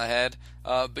top of my head.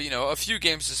 But, a few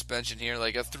game suspension here,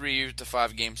 like a 3 to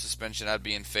 5 game suspension I'd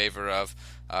be in favor of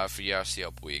for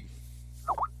Yasiel Puig.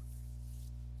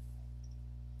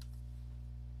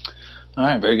 All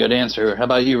right, very good answer. How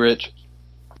about you, Rich?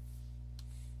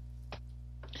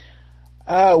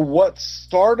 What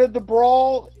started the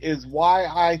brawl is why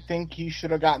I think he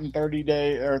should have gotten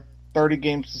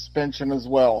 30-game suspension as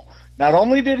well. Not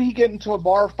only did he get into a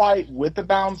bar fight with the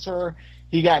bouncer,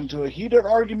 He got into a heated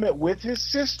argument with his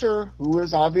sister, who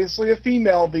is obviously a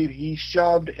female, that he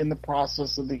shoved in the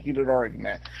process of the heated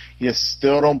argument. You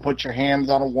still don't put your hands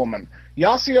on a woman.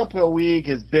 Yasiel Puig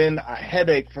has been a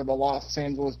headache for the Los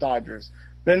Angeles Dodgers.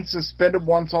 Been suspended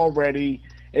once already.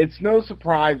 It's no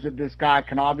surprise that this guy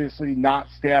can obviously not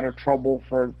stay out of trouble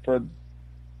for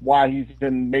why he's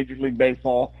in Major League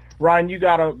Baseball. Ryan, you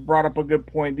brought up a good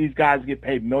point. These guys get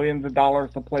paid millions of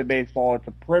dollars to play baseball. It's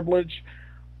a privilege.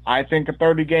 I think a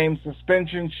 30-game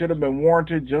suspension should have been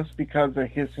warranted just because of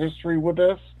his history with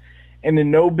us. And in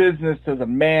no business does a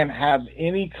man have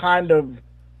any kind of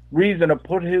reason to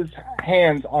put his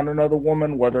hands on another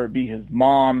woman, whether it be his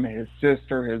mom, his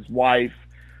sister, his wife,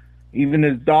 even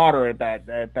his daughter at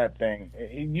that thing.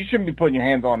 You shouldn't be putting your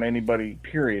hands on anybody,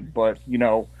 period. But,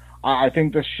 I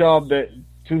think the shove that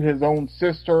to his own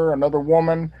sister, another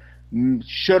woman,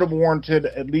 should have warranted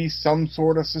at least some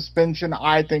sort of suspension.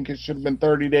 I think it should have been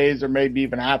 30 days or maybe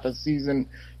even half a season,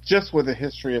 just with the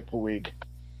history of Puig.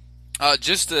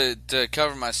 Just to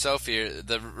cover myself here,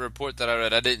 the report that I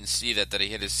read, I didn't see that he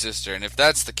hit his sister. And if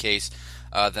that's the case,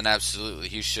 then absolutely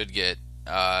he should get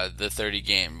the 30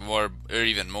 game, or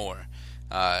even more.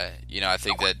 I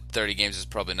think that 30 games is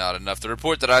probably not enough. The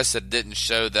report that I said didn't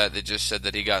show that. It just said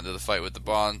that he got into the fight with the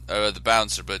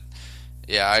bouncer. But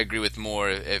yeah, I agree with Moore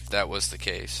if that was the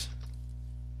case.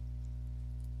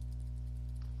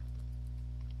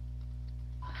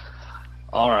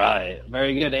 All right.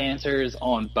 Very good answers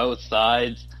on both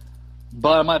sides.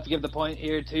 But I might have to give the point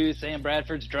here to Sam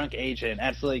Bradford's drunk agent.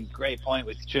 Absolutely great point.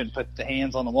 We shouldn't put the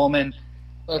hands on the woman.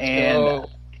 Let's go.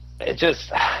 It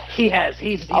just, he's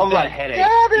been a headache.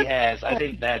 He has. I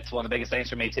think that's one of the biggest things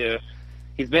for me, too.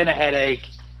 He's been a headache.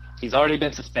 He's already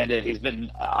been suspended.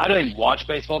 I don't even watch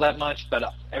baseball that much,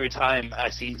 but every time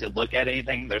I seem to look at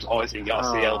anything, there's always a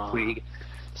Yasiel Puig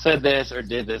said this or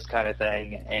did this kind of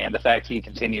thing. And the fact he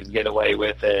continues to get away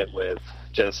with it, with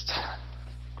just,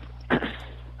 I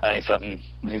think something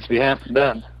needs to be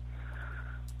done.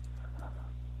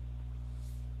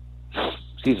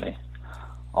 Excuse me.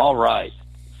 All right.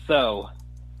 So,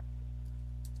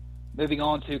 moving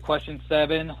on to question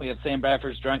 7, we have Sam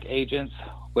Bradford's drunk agents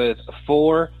with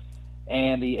 4,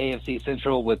 and the AFC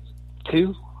Central with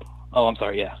 2. Oh, I'm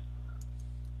sorry, yeah.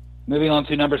 Moving on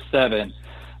to number 7.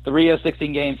 The Rio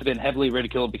 16 games have been heavily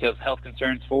ridiculed because of health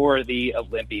concerns for the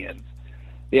Olympians.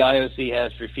 The IOC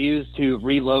has refused to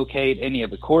relocate any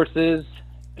of the courses.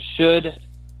 Should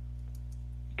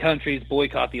countries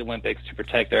boycott the Olympics to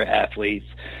protect their athletes?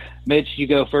 Mitch, you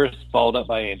go first, followed up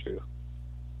by Andrew.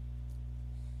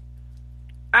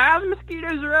 The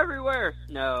mosquitoes are everywhere.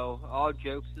 No, all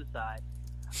jokes aside.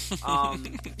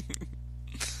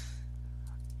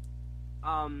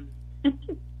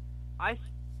 I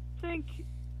think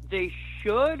they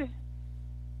should.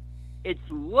 It's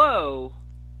low,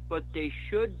 but they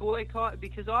should boycott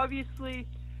because obviously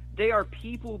they are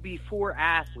people before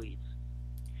athletes.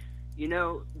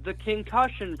 The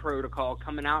concussion protocol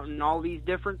coming out in all these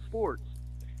different sports.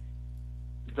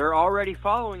 They're already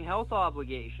following health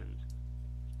obligations.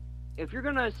 If you're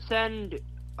going to send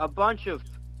a bunch of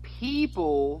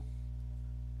people,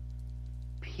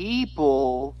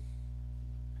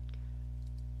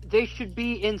 they should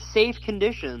be in safe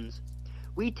conditions.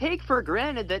 We take for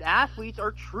granted that athletes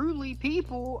are truly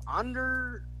people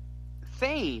under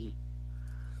fame.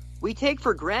 We take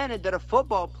for granted that a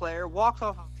football player walks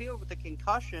off a field with a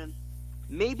concussion,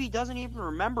 maybe doesn't even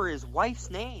remember his wife's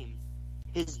name,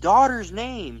 his daughter's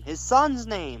name, his son's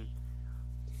name.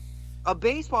 A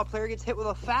baseball player gets hit with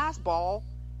a fastball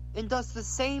and does the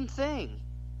same thing.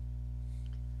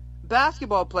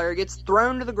 Basketball player gets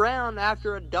thrown to the ground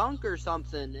after a dunk or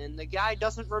something, and the guy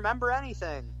doesn't remember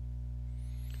anything.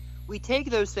 We take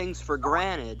those things for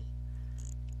granted.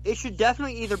 It should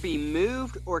definitely either be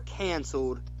moved or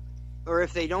canceled. Or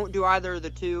if they don't do either of the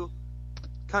two,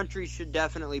 countries should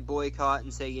definitely boycott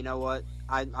and say, you know what,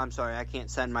 I'm sorry, I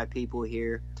can't send my people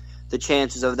here. The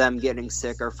chances of them getting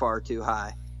sick are far too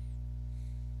high.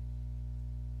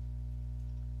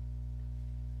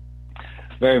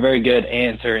 Very, very good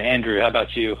answer. Andrew, how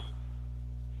about you?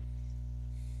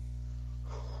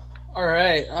 All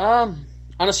right.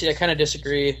 Honestly, I kind of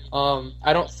disagree. I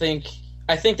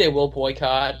think they will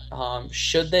boycott.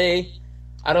 Should they?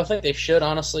 I don't think they should,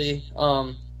 honestly.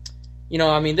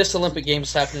 This Olympic Games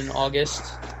is happening in August.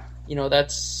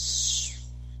 That's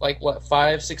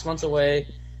 5-6 months away.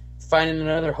 Finding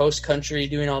another host country,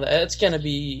 doing all that, it's going to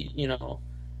be,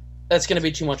 that's going to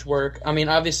be too much work.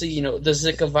 Obviously, the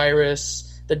Zika virus,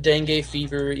 the dengue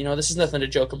fever, this is nothing to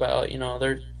joke about.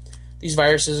 These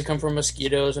viruses come from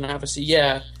mosquitoes, and obviously,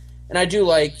 yeah. And I do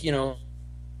like,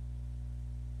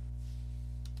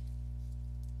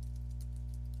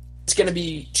 going to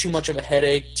be too much of a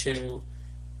headache to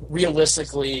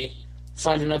realistically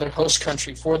find another host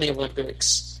country for the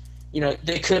Olympics.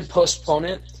 They could postpone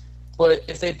it, but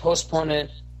if they postpone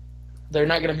it, they're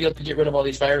not going to be able to get rid of all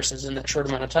these viruses in that short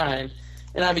amount of time.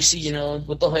 And obviously,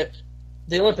 with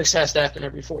the Olympics has to happen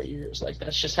every 4 years. Like,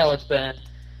 that's just how it's been.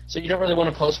 So you don't really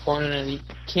want to postpone it, and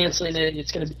canceling it,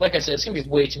 it's going to be, like I said, it's going to be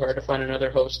way too hard to find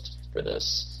another host for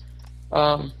this.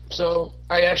 So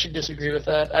I actually disagree with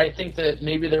that. I think that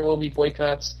maybe there will be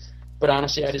boycotts, but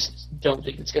honestly, I just don't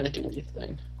think it's going to do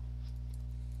anything.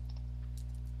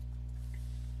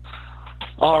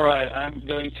 All right, I'm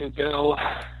going to go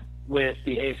with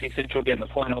the AFC Central getting the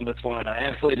point on this one. I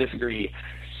absolutely disagree.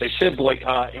 They should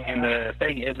boycott, and the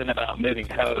thing isn't about moving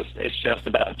hosts. It's just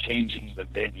about changing the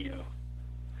venue.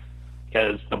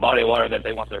 Because the body of water that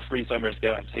they want their free swimmers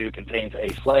going to contains a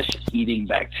flesh-eating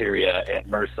bacteria and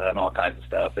MRSA and all kinds of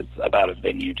stuff. It's about a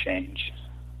venue change.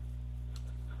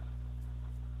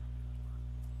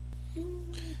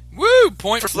 Woo!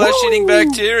 Point for flesh-eating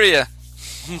bacteria.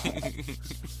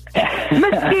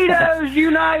 Mosquitoes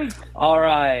unite! All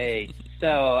right.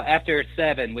 So after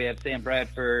 7, we have Sam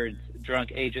Bradford's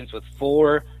Drunk Agents with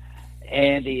 4,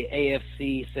 and the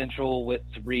AFC Central with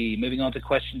 3. Moving on to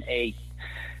question 8.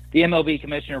 The MLB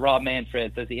Commissioner Rob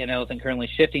Manfred says the NL isn't currently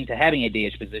shifting to having a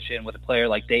DH position with a player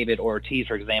like David Ortiz,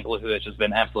 for example, who has just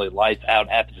been absolutely lights out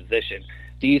at the position.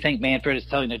 Do you think Manfred is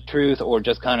telling the truth or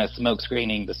just kind of smoke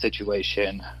screening the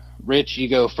situation? Rich, you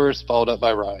go first, followed up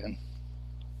by Ryan.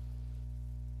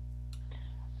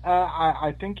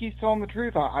 I think he's telling the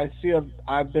truth.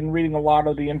 I've been reading a lot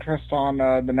of the interest on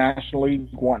the National League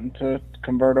wanting to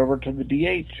convert over to the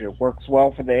DH. It works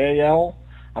well for the AL.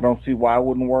 I don't see why it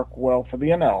wouldn't work well for the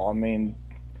NL. I mean,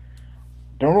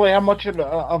 don't really have much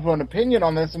of an opinion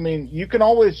on this. I mean, you can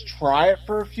always try it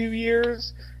for a few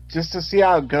years just to see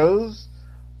how it goes.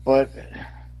 But,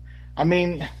 I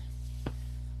mean,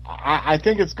 I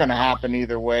think it's going to happen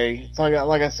either way. It's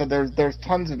like I said, there's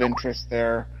tons of interest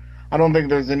there. I don't think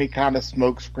there's any kind of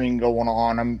smoke screen going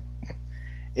on.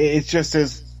 It just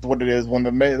is what it is. When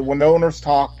the owners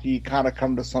talk, you kind of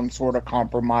come to some sort of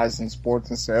compromise in sports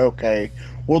and say, okay,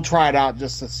 we'll try it out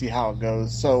just to see how it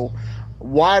goes. So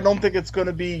why I don't think it's going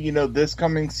to be, this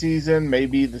coming season,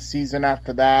 maybe the season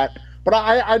after that. But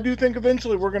I do think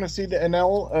eventually we're going to see the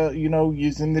NL,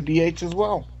 using the DH as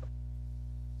well.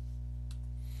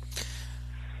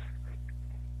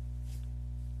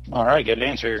 All right, good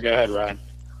answer. Go ahead, Ryan.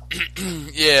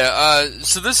 Yeah,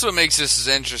 so this is what makes this as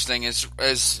interesting.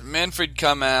 As Manfred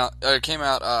came out,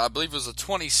 I believe it was the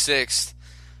 26th,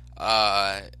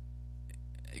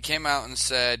 it came out and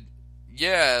said,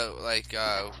 yeah,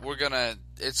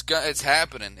 it's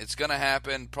happening. It's gonna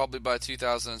happen probably by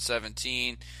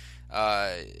 2017.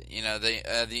 The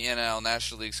NL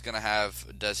National League's gonna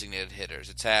have designated hitters.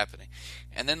 It's happening.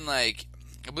 And then, I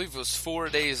believe it was 4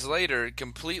 days later, it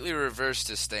completely reversed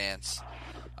his stance.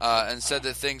 And said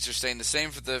that things are staying the same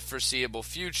for the foreseeable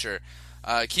future.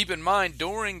 Keep in mind,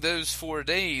 during those 4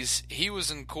 days, he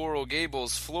was in Coral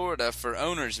Gables, Florida, for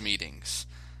owners' meetings.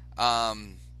 So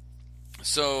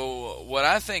what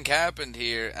I think happened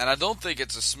here, and I don't think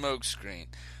it's a smokescreen,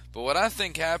 but what I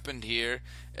think happened here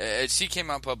is he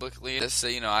came out publicly and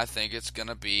said, I think it's going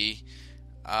to be,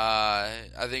 the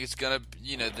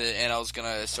NL's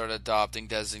going to start adopting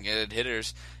designated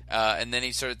hitters. And then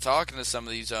he started talking to some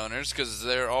of these owners, because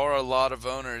there are a lot of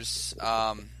owners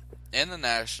in the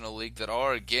National League that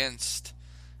are against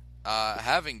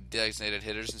having designated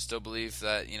hitters and still believe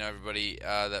that everybody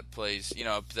that plays,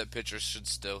 that pitchers should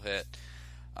still hit.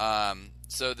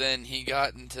 So then he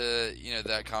got into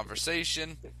that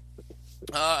conversation,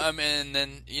 and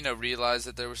then realized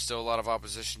that there was still a lot of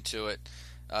opposition to it.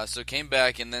 So came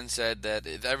back and then said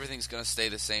that everything's going to stay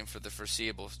the same for the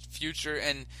foreseeable future.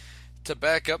 And to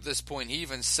back up this point, he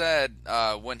even said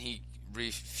when he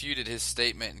refuted his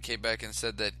statement and came back and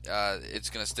said that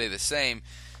it's going to stay the same,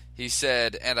 he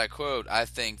said, and I quote, "I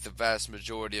think the vast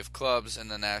majority of clubs in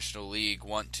the National League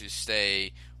want to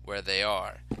stay where they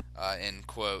are," end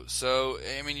quote. So,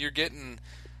 I mean, you're getting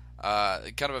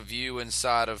kind of a view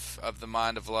inside of the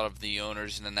mind of a lot of the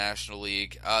owners in the National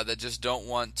League that just don't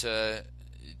want to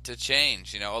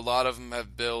change. A lot of them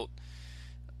have built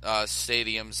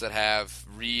stadiums that have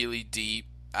really deep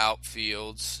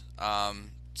outfields,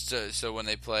 so when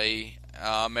they play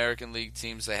American League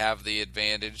teams, they have the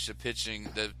advantage, the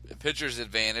pitcher's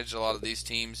advantage. A lot of these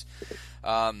teams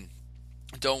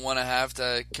don't want to have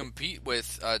to compete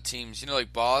with teams,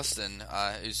 like Boston,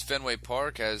 whose Fenway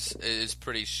Park is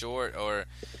pretty short, or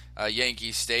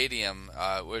Yankee Stadium,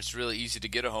 where it's really easy to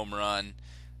get a home run.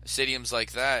 Stadiums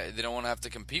like that, they don't want to have to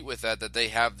compete with that they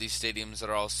have these stadiums that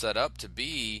are all set up to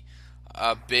be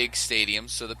big stadiums,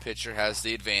 so the pitcher has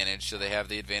the advantage. So they have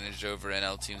the advantage over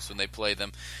NL teams when they play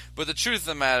them. But the truth of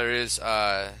the matter is,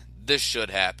 this should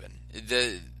happen.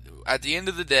 At the end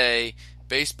of the day,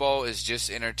 baseball is just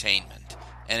entertainment.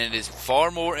 And it is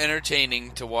far more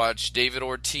entertaining to watch David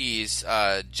Ortiz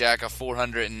jack a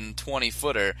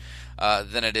 420-footer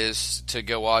than it is to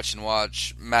go watch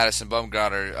Madison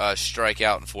Bumgarner strike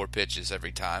out in 4 pitches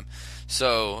every time.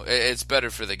 So it's better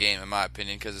for the game, in my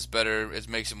opinion, because it's better. It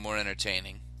makes it more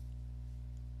entertaining.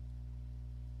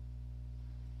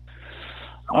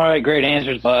 All right, great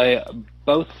answers by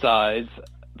both sides.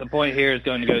 The point here is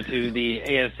going to go to the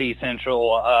AFC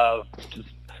Central. Just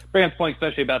bring up a point,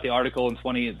 especially about the article in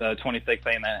 26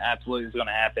 saying that absolutely is going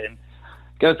to happen.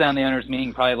 Goes down the owners'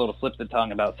 meeting, probably a little slip the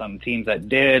tongue about some teams that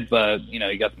did, but you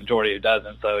got the majority who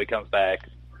doesn't, so he comes back,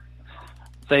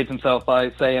 saves himself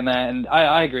by saying that, and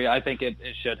I agree. I think it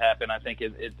should happen. I think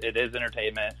it is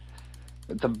entertainment.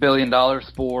 It's $1 billion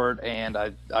sport, and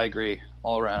I agree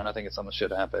all around. I think it's something that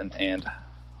should happen, and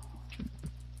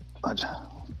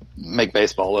make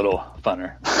baseball a little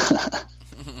funner.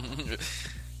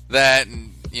 That,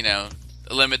 and,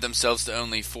 limit themselves to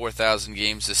only 4,000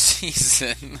 games a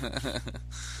season.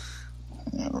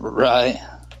 Right.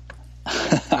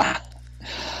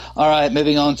 All right,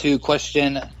 moving on to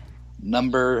question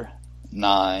number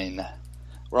 9.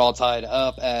 We're all tied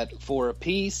up at 4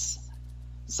 apiece.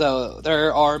 So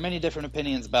there are many different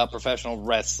opinions about professional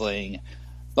wrestling,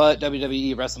 but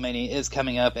WWE WrestleMania is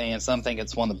coming up, and some think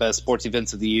it's one of the best sports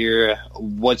events of the year.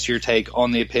 What's your take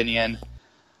on the opinion?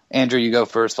 Andrew, you go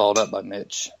first, followed up by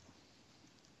Mitch.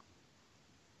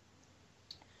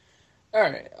 All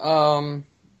right.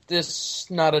 This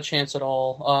not a chance at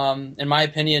all. In my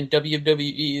opinion,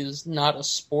 WWE is not a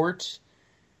sport,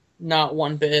 not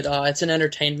one bit. It's an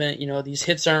entertainment. These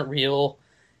hits aren't real.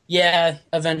 Yeah,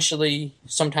 eventually,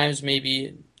 sometimes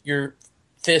maybe your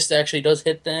fist actually does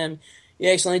hit them. You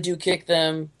accidentally do kick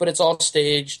them, but it's all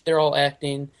staged. They're all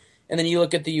acting. And then you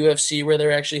look at the UFC where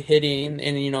they're actually hitting,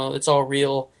 and it's all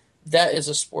real. That is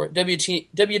a sport.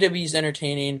 WWE is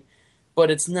entertaining, but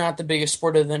it's not the biggest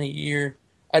sport event a year.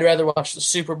 I'd rather watch the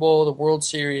Super Bowl, the World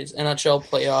Series, NHL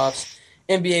playoffs,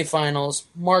 NBA Finals,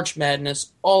 March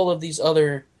Madness. All of these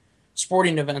other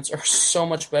sporting events are so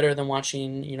much better than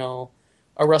watching,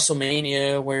 a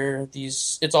WrestleMania where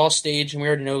it's all staged and we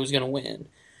already know who's going to win.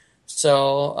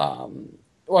 So,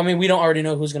 we don't already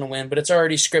know who's going to win, but it's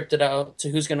already scripted out to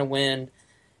who's going to win.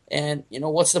 And,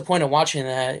 what's the point of watching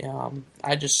that?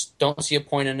 I just don't see a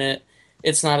point in it.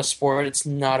 It's not a sport. It's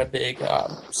not a big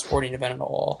sporting event at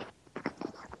all.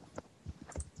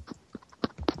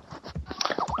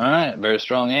 All right, very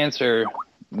strong answer.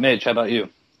 Mitch, how about you?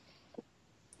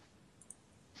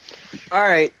 All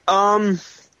right.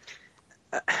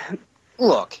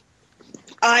 Look,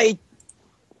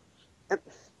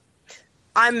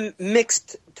 I'm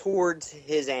mixed towards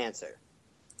his answer.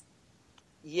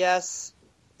 Yes,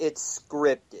 it's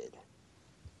scripted.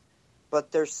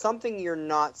 But there's something you're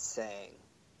not saying.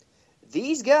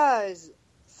 These guys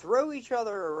throw each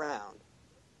other around.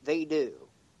 They do.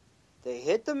 They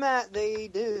hit the mat. They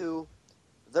do.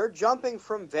 They're jumping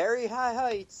from very high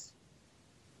heights.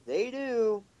 They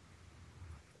do.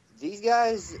 These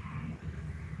guys,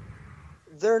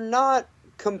 they're not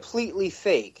completely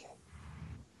fake.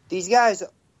 These guys,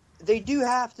 they do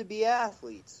have to be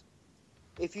athletes.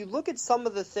 If you look at some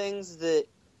of the things that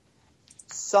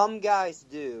some guys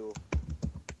do,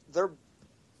 they're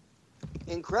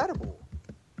incredible.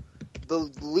 The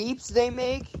leaps they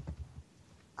make,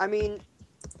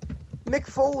 Mick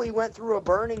Foley went through a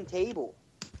burning table.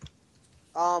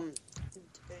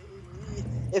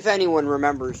 If anyone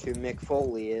remembers who Mick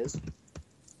Foley is,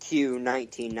 cue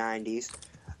 1990s.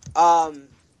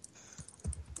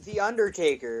 The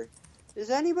Undertaker. Does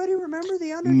anybody remember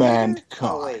The Undertaker? Mankind.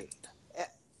 Oh, wait.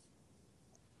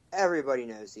 Everybody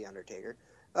knows The Undertaker.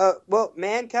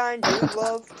 Mankind, Dude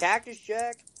Love, Cactus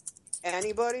Jack,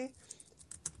 anybody?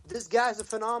 This guy's a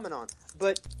phenomenon.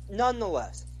 But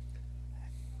nonetheless,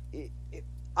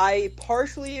 I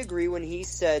partially agree when he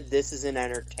said this is an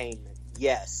entertainment.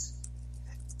 Yes.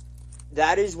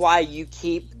 That is why you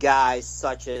keep guys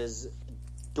such as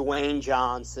Dwayne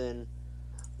Johnson,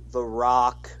 The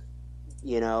Rock,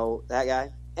 that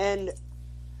guy. And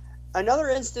another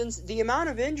instance, the amount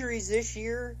of injuries this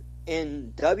year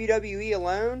in WWE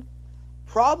alone,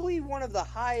 probably one of the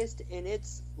highest in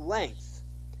its length.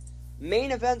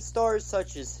 Main event stars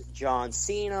such as John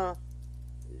Cena,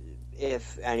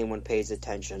 if anyone pays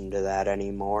attention to that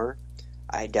anymore.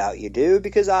 I doubt you do,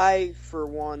 because I, for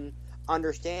one,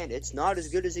 understand it's not as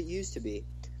good as it used to be.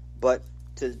 But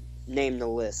to name the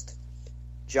list,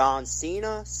 John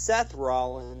Cena, Seth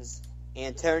Rollins,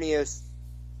 Antonio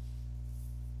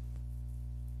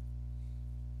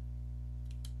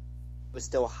was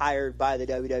still hired by the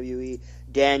WWE.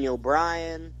 Daniel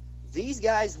Bryan. These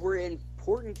guys were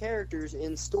important characters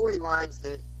in storylines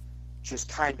that just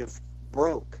kind of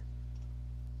broke.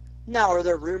 Now, are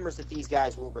there rumors that these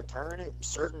guys will return at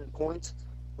certain points?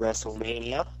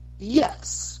 WrestleMania?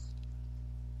 Yes.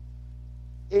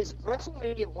 Is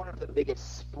WrestleMania one of the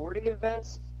biggest sporting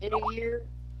events in a year?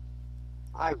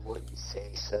 I wouldn't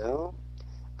say so.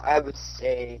 I would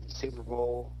say the Super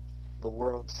Bowl, the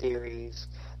World Series,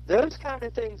 those kind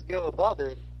of things go above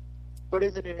it. But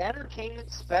is it an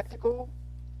entertainment spectacle?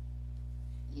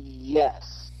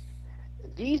 Yes.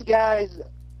 These guys,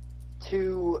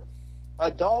 to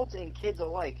adults and kids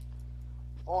alike,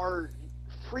 are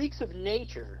freaks of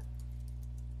nature.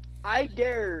 I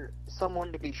dare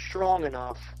someone to be strong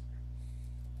enough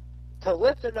to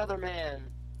lift another man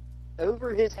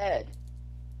over his head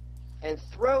and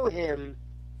throw him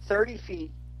 30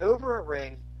 feet over a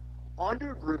ring onto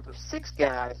a group of 6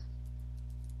 guys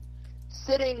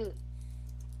sitting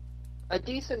a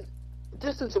decent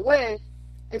distance away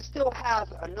and still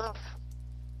have enough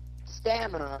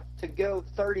stamina to go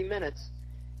 30 minutes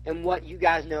in what you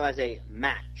guys know as a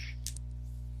match.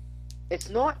 It's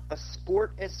not a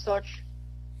sport as such,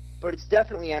 but it's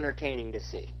definitely entertaining to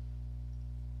see.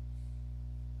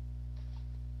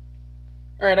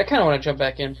 All right, I kind of want to jump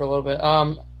back in for a little bit.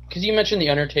 Because you mentioned The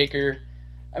Undertaker.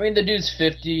 I mean, the dude's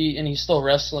 50 and he's still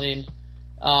wrestling.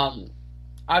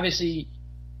 Obviously,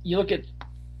 you look at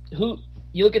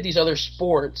these other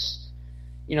sports,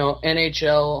 you know,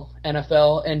 NHL,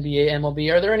 NFL, NBA,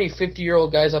 MLB. Are there any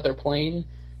 50-year-old guys out there playing?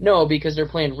 No, because they're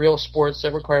playing real sports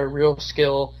that require real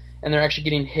skill, and they're actually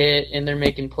getting hit, and they're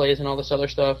making plays and all this other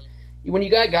stuff. When you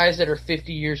got guys that are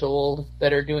 50 years old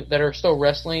that are still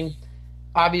wrestling,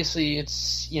 obviously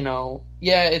it's, you know,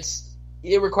 yeah,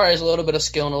 it requires a little bit of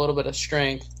skill and a little bit of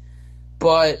strength,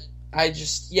 but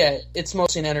it's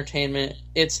mostly an entertainment.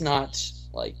 It's not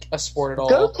like a sport at all.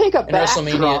 Go take a And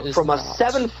backdrop from a not.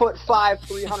 7'5",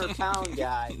 300-pound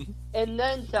guy, and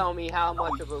then tell me how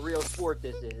much of a real sport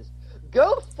this is.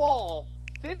 Go fall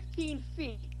 15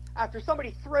 feet after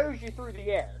somebody throws you through the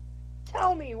air.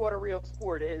 Tell me what a real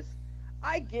sport is.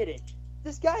 I get it.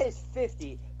 This guy is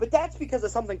 50, but that's because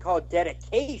of something called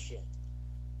dedication.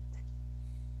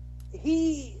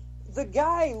 The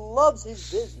guy loves his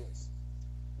business.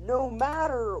 No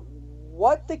matter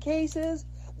what the case is,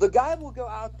 the guy will go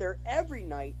out there every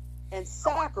night and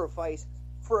sacrifice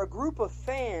for a group of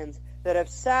fans that have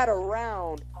sat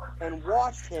around and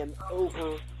watched him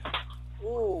over,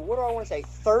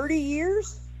 30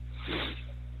 years?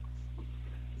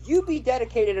 You be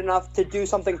dedicated enough to do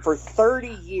something for 30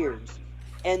 years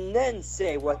and then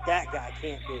say what that guy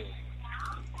can't do.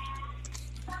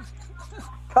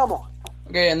 Come on.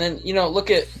 Okay, and then, you know,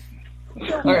 look at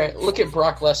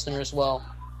Brock Lesnar as well.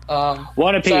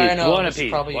 One apiece.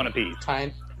 Probably One apiece.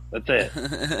 Time. That's it. All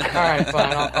right,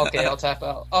 fine. I'll tap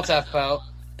out.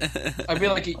 I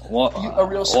feel like a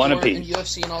real sport in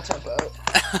UFC, and I'll tap out.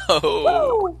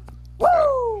 Oh.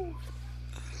 Woo!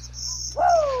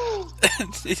 Woo!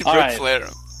 All right. Flair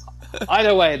him.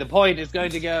 Either way, the point is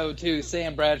going to go to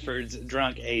Sam Bradford's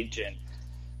drunk agent.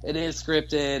 It is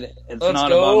scripted. It's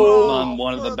not among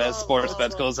one of the best sports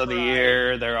spectacles of the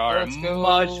year. There are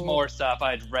much more stuff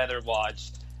I'd rather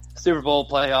watch. Super Bowl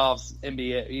playoffs,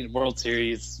 NBA, World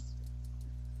Series.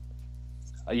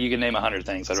 You can name 100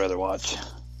 things I'd rather watch.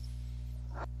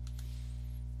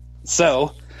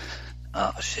 So,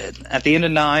 at the end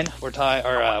of 9, we're tied.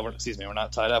 We're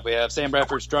not tied up. We have Sam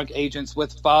Bradford's drunk agents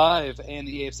with 5 and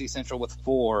the AFC Central with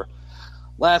 4.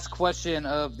 Last question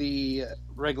of the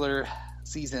regular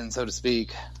season, so to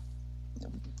speak.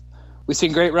 We've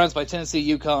seen great runs by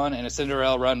Tennessee, UConn, and a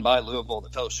Cinderella run by Louisville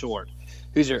that fell short.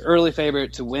 Who's your early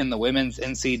favorite to win the women's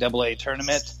NCAA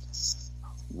tournament?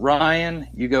 Ryan,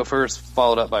 you go first,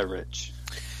 followed up by Rich.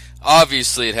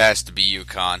 Obviously, it has to be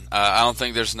UConn. I don't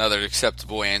think there's another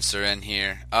acceptable answer in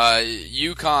here.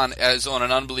 UConn is on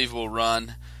an unbelievable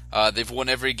run. They've won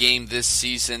every game this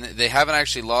season. They haven't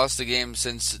actually lost a game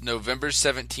since November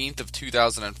 17th of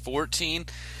 2014.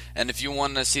 And if you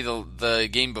want to see the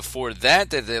game before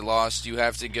that they lost, you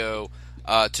have to go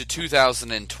to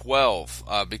 2012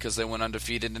 because they went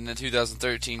undefeated in the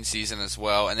 2013 season as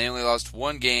well. And they only lost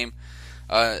one game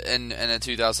in the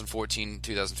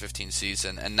 2014-2015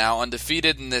 season, and now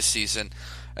undefeated in this season.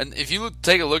 And if you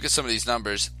take a look at some of these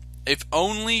numbers, if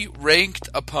only ranked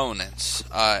opponents,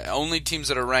 only teams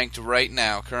that are ranked right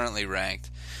now, currently ranked,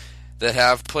 that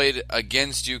have played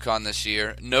against UConn this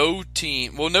year, no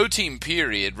team,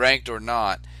 period, ranked or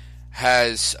not,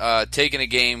 has taken a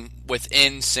game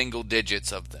within single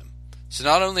digits of them. So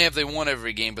not only have they won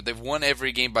every game, but they've won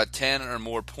every game by 10 or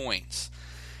more points.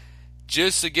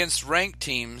 Just against ranked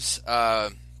teams,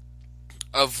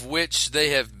 of which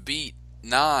they have beat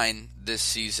 9 this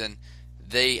season,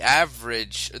 they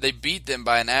beat them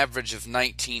by an average of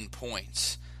 19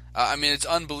 points. I mean, it's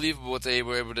unbelievable what they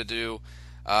were able to do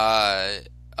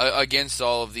against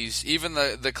all of these. Even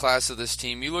the class of this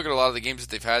team, you look at a lot of the games that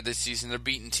they've had this season, they're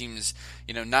beating teams,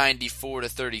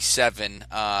 94-37,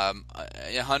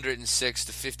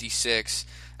 106-56.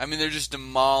 I mean, they're just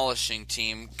demolishing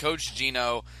team. Coach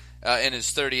Gino, in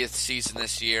his 30th season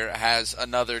this year, has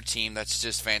another team that's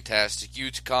just fantastic.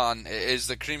 UConn is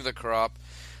the cream of the crop.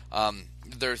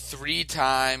 They're they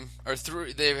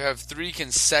have 3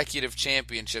 consecutive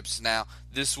championships now.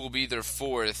 This will be their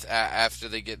 4th after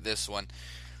they get this one.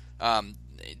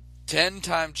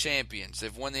 10-time champions.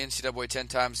 They've won the NCAA 10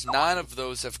 times. 9 of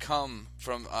those have come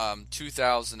from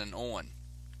 2000 and on.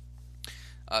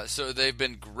 So they've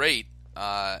been great,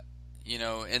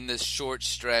 in this short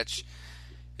stretch.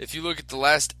 If you look at the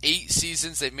last 8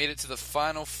 seasons, they've made it to the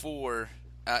Final Four.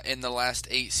 In the last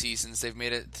 8 seasons, they've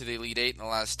made it to the Elite 8 in the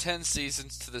last 10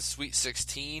 seasons, to the Sweet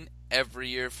 16 every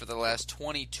year for the last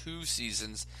 22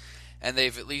 seasons, and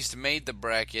they've at least made the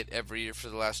bracket every year for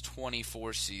the last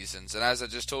 24 seasons. And as I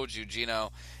just told you,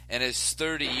 Gino, in his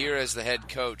 30 year as the head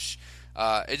coach,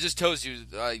 it just tells you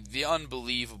the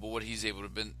unbelievable what he's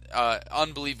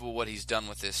done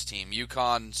with this team.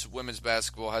 UConn's women's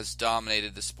basketball has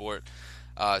dominated the sport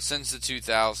since the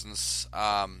 2000s.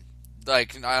 I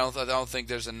don't think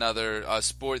there's another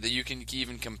sport that you can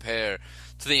even compare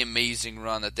to the amazing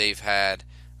run that they've had.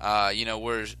 Right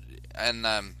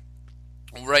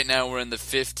now we're in the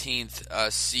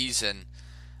 15th season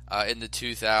in the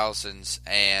 2000s,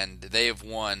 and they have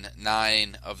won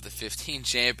 9 of the 15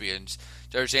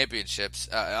 championships.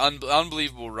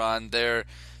 Unbelievable run. They're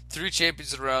 3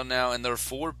 champions in a row now, and they're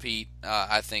 4-peat,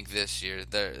 I think, this year.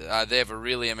 They have a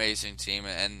really amazing team,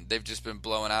 and they've just been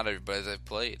blowing out everybody they've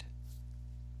played.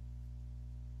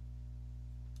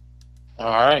 All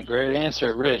right, great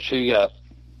answer. Rich, who you got?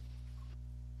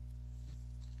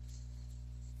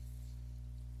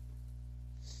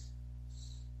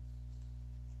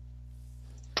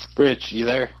 Rich, you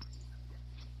there?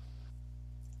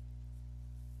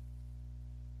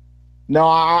 No,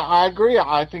 I agree.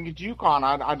 I think it's UConn.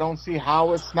 I don't see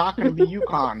how it's not going to be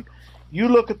UConn. You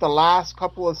look at the last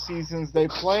couple of seasons they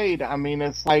played. I mean,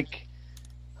 it's like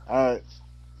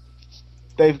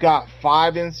they've got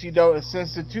 5 NCAA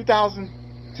since the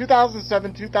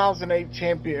 2007-2008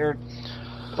 champion. Or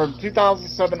from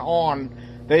 2007 on,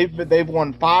 they've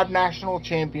won 5 national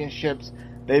championships.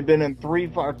 They've been in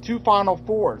 2 Final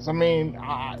Fours. I mean,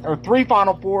 or 3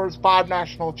 Final Fours, 5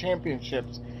 national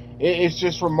championships. It's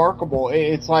just remarkable.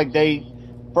 It's like they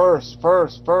first,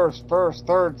 third,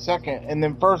 second, and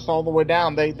then first all the way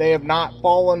down. They have not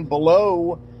fallen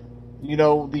below,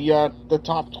 the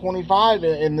top 25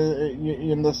 in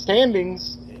the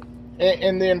standings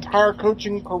in the entire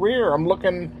coaching career. I'm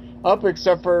looking up,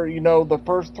 except for the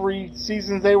first 3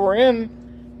 seasons they were in.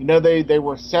 They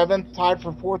were 7th, tied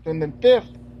for 4th, and then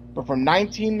 5th. But from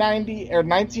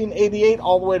 1988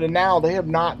 all the way to now, they have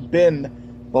not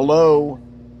been below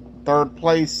 3rd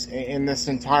place in this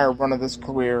entire run of this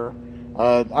career.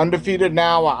 Undefeated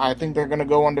now. I think they're going to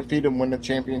go undefeated and win the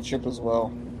championship as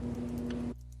well.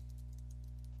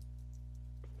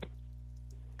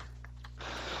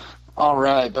 All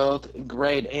right, both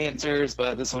great answers,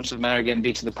 but this one should matter. Getting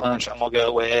beat to the punch. I'm going to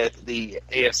go with the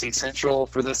AFC Central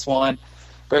for this one.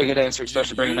 Very good answer,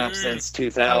 especially bringing up since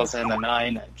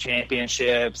 2009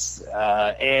 championships.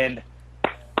 And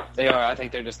I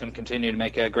think they're just going to continue to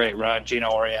make a great run. Gino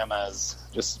Auriemma is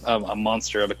just a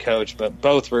monster of a coach, but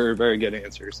both were very good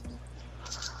answers.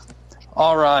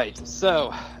 All right,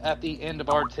 so at the end of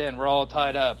our 10, we're all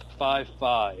tied up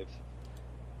 5-5.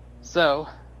 So,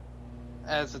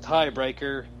 as a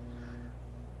tiebreaker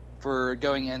for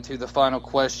going into the final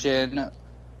question,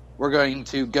 we're going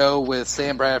to go with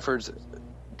Sam Bradford's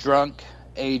drunk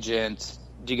agent.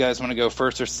 Do you guys want to go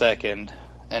first or second?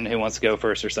 And who wants to go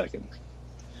first or second?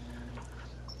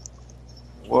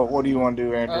 What do you want to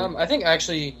do, Andrew? I think I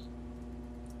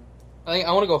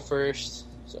want to go first.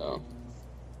 So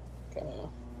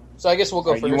I guess we'll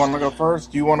go first. You want to go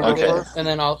first? Do you want to go first? And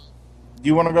then Do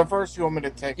you want to go first? Do you want me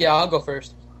to take it? Yeah, I'll go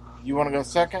first. You want to go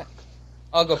second?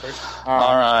 I'll go first.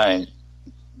 All right.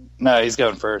 No, he's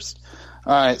going first.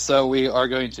 All right, so we are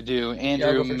going to do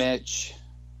Andrew, Mitch,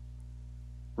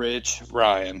 Rich,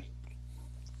 Ryan.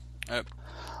 Yep.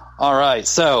 All right,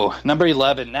 so number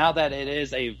 11. Now that it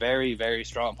is a very, very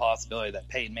strong possibility that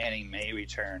Peyton Manning may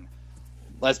return,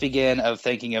 let's begin of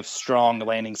thinking of strong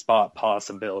landing spot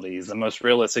possibilities, the most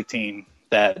realistic team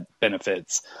that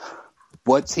benefits.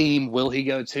 What team will he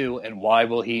go to, and why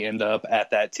will he end up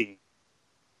at that team?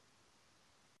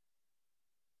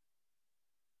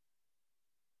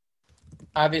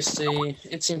 Obviously,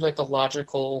 it seems like the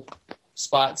logical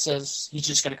spot says he's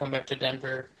just going to come back to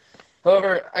Denver.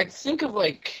 However, I think of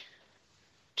like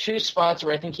two spots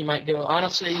where I think he might go.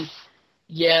 Honestly,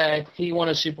 yeah, he won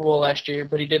a Super Bowl last year,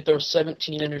 but he did throw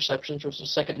 17 interceptions, which was the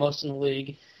second most in the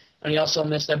league. And he also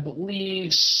missed, I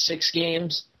believe, 6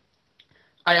 games.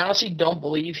 I honestly don't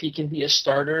believe he can be a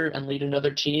starter and lead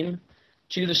another team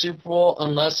to the Super Bowl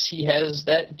unless he has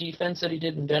that defense that he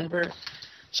did in Denver.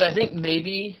 So I think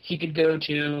maybe he could go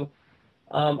to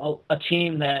a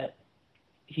team that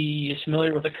he is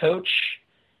familiar with a coach.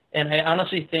 And I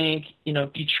honestly think,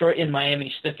 Detroit and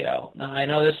Miami stick out. Now, I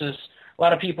know this is a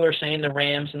lot of people are saying the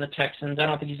Rams and the Texans. I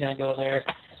don't think he's going to go there.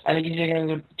 I think he's going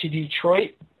to go to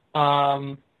Detroit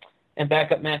and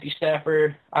back up Matthew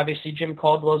Stafford. Obviously, Jim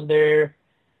Caldwell's there.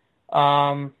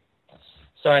 So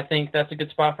I think that's a good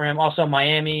spot for him. Also,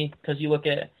 Miami, because you look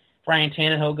at Ryan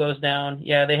Tannehill goes down.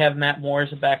 Yeah, they have Matt Moore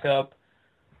as a backup.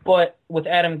 But with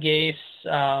Adam Gase,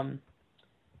 Adam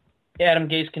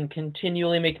Gase can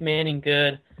continually make Manning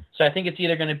good. So I think it's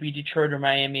either going to be Detroit or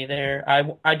Miami there.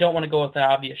 I don't want to go with the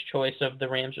obvious choice of the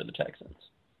Rams or the Texans.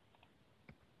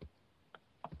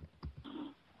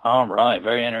 All right,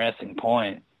 very interesting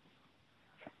point.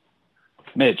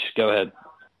 Mitch, go ahead.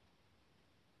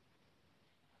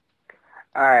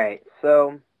 All right,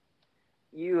 so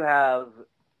you have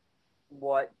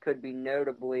what could be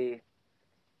notably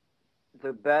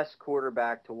the best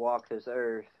quarterback to walk this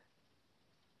earth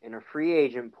in a free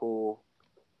agent pool,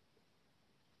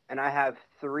 and I have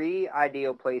 3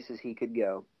 ideal places he could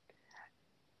go.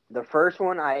 The first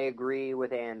one, I agree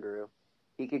with Andrew.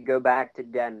 He could go back to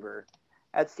Denver.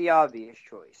 That's the obvious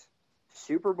choice.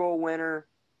 Super Bowl winner,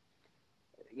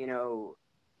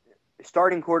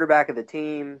 starting quarterback of the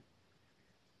team,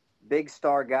 big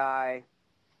star guy,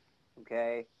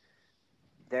 okay?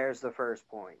 There's the first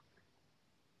point.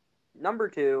 Number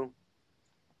 2,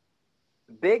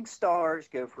 big stars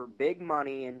go for big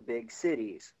money in big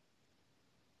cities.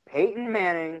 Peyton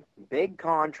Manning, big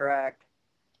contract.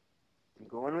 I'm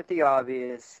going with the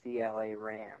obvious, the LA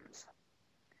Rams.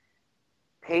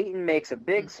 Peyton makes a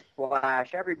big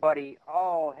splash. Everybody,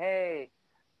 oh, hey,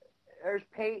 there's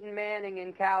Peyton Manning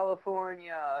in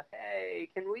California. Hey,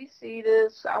 can we see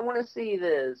this? I want to see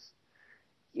this.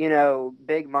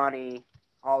 Big money,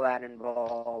 all that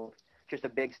involved. Just a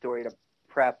big story to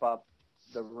prep up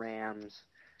the Rams.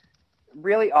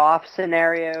 Really off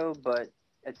scenario, but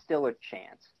it's still a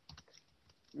chance.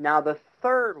 Now, the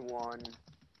third one,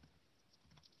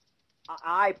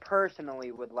 I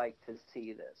personally would like to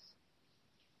see this.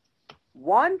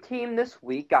 One team this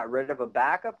week got rid of a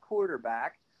backup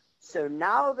quarterback, so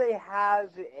now they have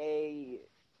a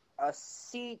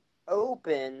seat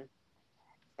open,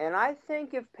 and I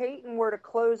think if Peyton were to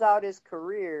close out his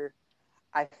career,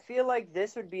 I feel like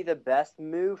this would be the best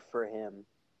move for him.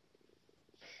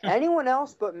 Anyone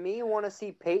else but me want to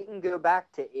see Peyton go back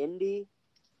to Indy?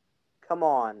 Come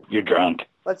on. You're drunk.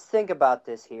 Let's think about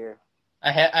this here.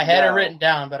 I had it written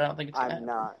down, but I don't think it's I'm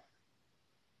not.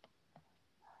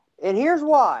 And here's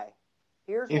why.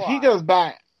 If he goes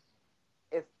back...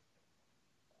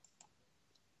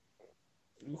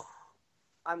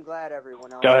 I'm glad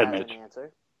everyone else Go ahead, has Mitch. an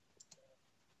answer.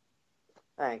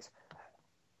 Thanks.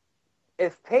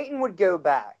 If Peyton would go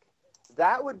back,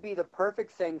 that would be the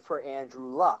perfect thing for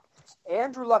Andrew Luck.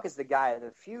 Andrew Luck is the guy of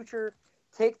the future.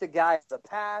 Take the guy of the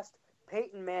past,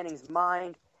 Peyton Manning's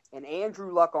mind, and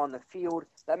Andrew Luck on the field.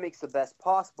 That makes the best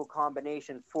possible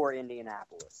combination for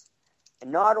Indianapolis.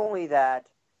 And not only that,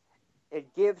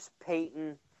 it gives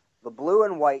Peyton the blue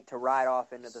and white to ride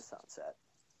off into the sunset.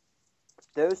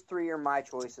 Those 3 are my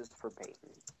choices for Peyton.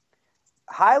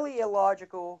 Highly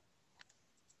illogical.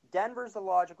 Denver's the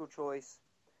logical choice,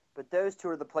 but those 2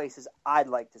 are the places I'd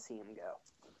like to see him go.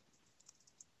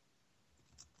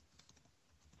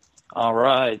 All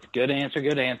right. Good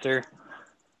answer.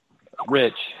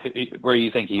 Rich, where do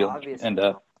you think he'll end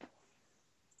up?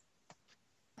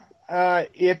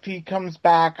 If he comes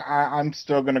back, I'm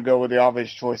still going to go with the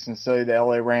obvious choice and say the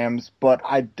LA Rams, but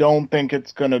I don't think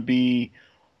it's going to be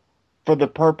for the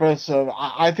purpose of,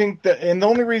 I think that, and the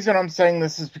only reason I'm saying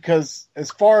this is because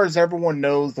as far as everyone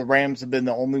knows, the Rams have been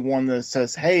the only one that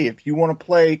says, hey, if you want to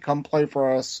play, come play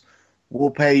for us,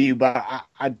 we'll pay you. But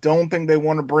I don't think they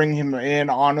want to bring him in,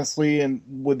 honestly, and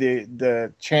with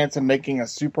the chance of making a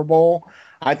Super Bowl.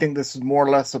 I think this is more or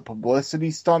less a publicity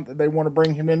stunt that they want to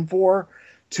bring him in for,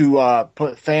 to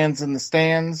put fans in the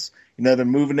stands. They're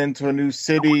moving into a new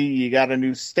city. You got a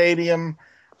new stadium.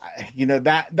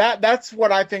 That's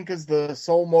what I think is the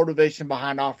sole motivation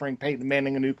behind offering Peyton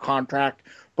Manning a new contract.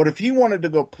 But if he wanted to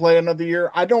go play another year,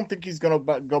 I don't think he's going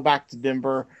to go back to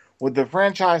Denver. With the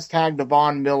franchise tag to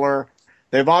Von Miller,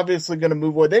 they've obviously going to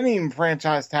move away. They didn't even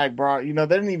franchise tag Brock.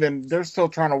 They're still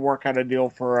trying to work out a deal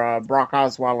for Brock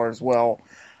Osweiler as well.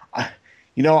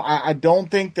 I don't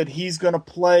think that he's going to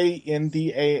play in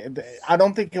I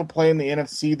don't think he'll play in the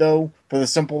NFC, though, for the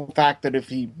simple fact that if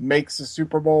he makes the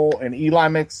Super Bowl and Eli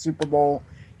makes the Super Bowl,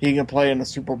 he can play in the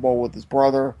Super Bowl with his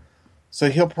brother. So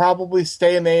he'll probably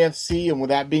stay in the AFC. And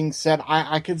with that being said,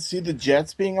 I could see the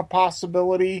Jets being a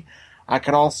possibility. I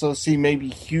could also see maybe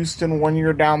Houston 1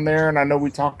 year down there. And I know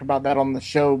we talked about that on the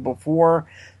show before.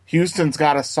 Houston's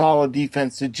got a solid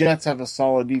defense. The Jets have a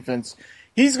solid defense.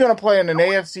 He's going to play in an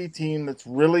AFC team that's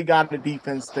really got a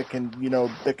defense that can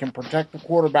protect the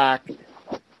quarterback,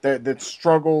 that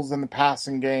struggles in the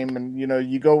passing game. And,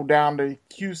 you go down to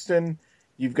Houston,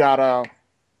 you've got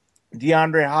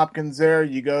DeAndre Hopkins there.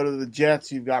 You go to the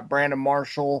Jets, you've got Brandon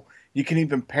Marshall. You can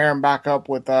even pair him back up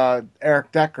with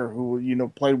Eric Decker, who,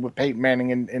 played with Peyton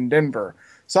Manning in Denver.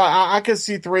 So I could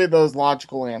see three of those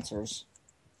logical answers,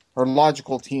 or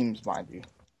logical teams, mind you.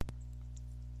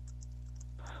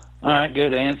 All right,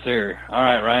 good answer. All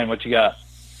right, Ryan, what you got?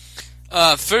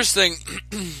 First thing,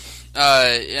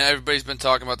 everybody's been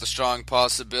talking about the strong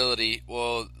possibility.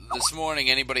 Well, this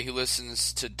morning, anybody who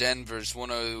listens to Denver's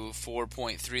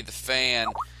 104.3 The Fan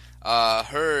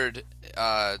heard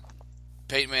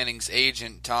Peyton Manning's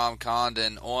agent, Tom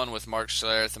Condon, on with Mark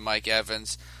Schlereth and Mike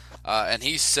Evans, and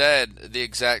he said the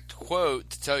exact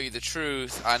quote, "To tell you the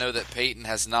truth, I know that Peyton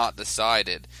has not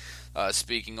decided,"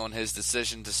 speaking on his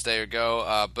decision to stay or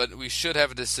go, but we should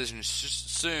have a decision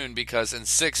soon because in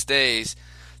 6 days,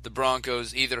 the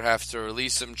Broncos either have to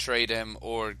release him, trade him,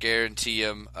 or guarantee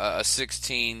him a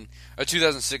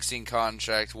 2016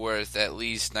 contract worth at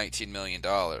least $19 million.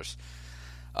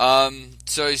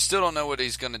 So you still don't know what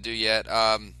he's going to do yet.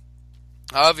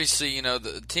 Obviously,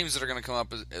 the teams that are going to come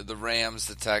up are the Rams,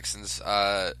 the Texans,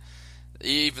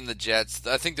 even the Jets.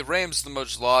 I think the Rams are the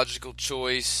most logical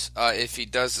choice if he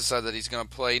does decide that he's going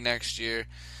to play next year,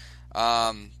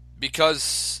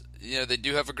 because they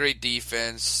do have a great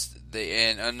defense.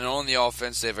 And on the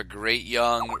offense, they have a great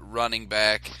young running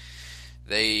back.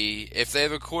 If they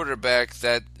have a quarterback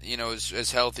that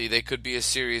is healthy, they could be a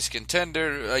serious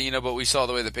contender. But we saw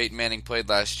the way that Peyton Manning played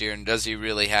last year, and does he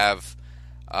really have,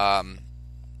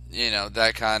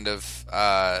 that kind of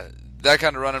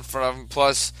run in front of him?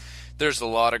 Plus, there's a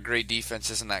lot of great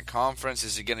defenses in that conference.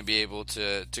 Is he going to be able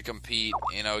to compete,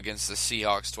 against the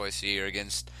Seahawks twice a year,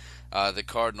 against the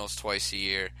Cardinals twice a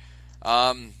year?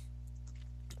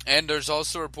 And there's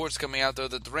also reports coming out, though,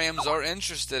 that the Rams are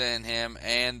interested in him,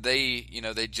 and they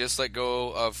just let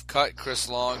go of cut Chris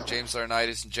Long, James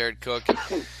Laurinaitis, and Jared Cook.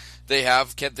 They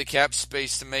have kept the cap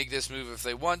space to make this move if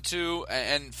they want to,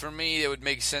 and for me, it would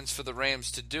make sense for the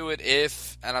Rams to do it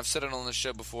if, and I've said it on the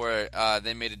show before,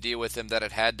 they made a deal with him that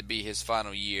it had to be his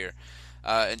final year.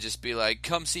 And just be like,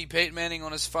 come see Peyton Manning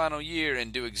on his final year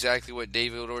and do exactly what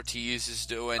David Ortiz is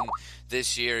doing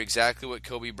this year, exactly what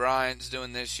Kobe Bryant's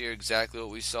doing this year, exactly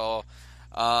what we saw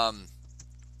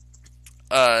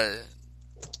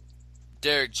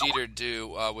Derek Jeter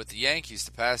do with the Yankees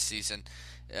the past season.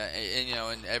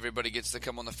 And everybody gets to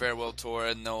come on the farewell tour,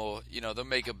 and they'll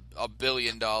make $1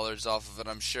 billion off of it,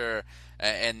 I'm sure,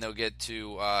 and they'll get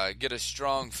to get a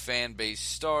strong fan base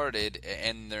started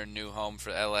in their new home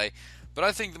for LA. But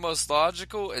I think the most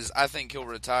logical is I think he'll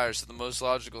retire. So the most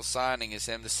logical signing is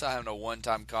him to sign a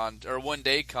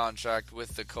one-day contract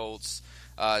with the Colts,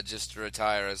 just to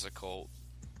retire as a Colt.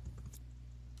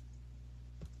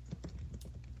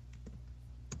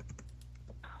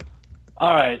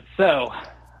 All right, so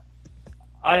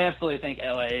I absolutely think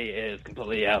LA is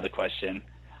completely out of the question.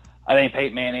 I think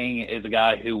Peyton Manning is a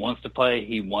guy who wants to play.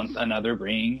 He wants another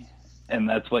ring, and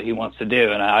that's what he wants to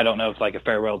do. And I don't know if like a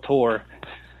farewell tour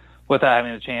without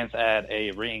having a chance at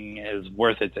a ring is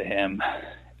worth it to him.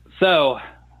 So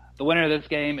the winner of this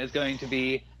game is going to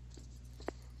be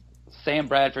Sam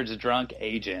Bradford's drunk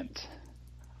agent.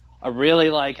 I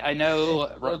know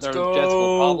the Jets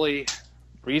will probably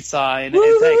re-sign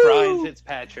and take Ryan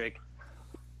Fitzpatrick,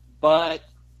 but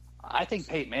I think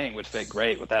Peyton Manning would fit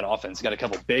great with that offense. He's got a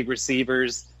couple big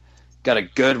receivers, got a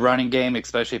good running game,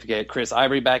 especially if you get Chris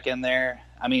Ivory back in there.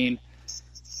 I mean,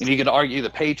 you could argue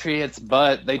the Patriots,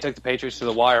 but they took the Patriots to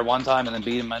the wire one time and then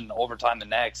beat them in overtime the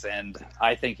next, and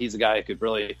I think he's a guy who could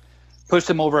really push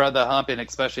them over the hump, and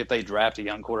especially if they draft a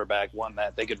young quarterback, one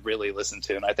that they could really listen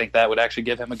to, and I think that would actually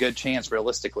give him a good chance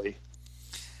realistically.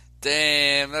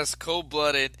 Damn, that's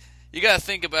cold-blooded. You got to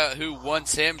think about who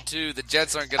wants him, too. The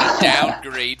Jets aren't going to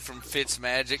downgrade from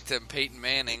Fitzmagic to Peyton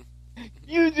Manning.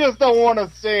 You just don't want to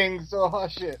sing, so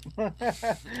hush it.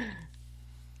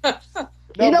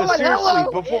 No, You know but what? seriously,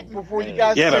 Hello? before you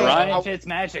guys Yeah, but sing, Ryan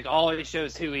Fitzmagic always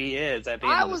shows who he is at the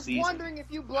end I of the was season. wondering if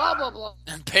you blah, blah, blah.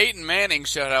 And Peyton Manning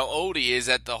showed how old he is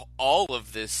at all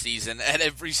of this season, at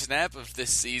every snap of this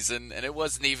season, and it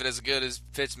wasn't even as good as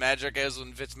Fitzmagic as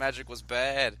when Fitzmagic was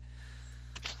bad.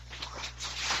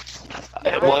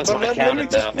 It was But when it let me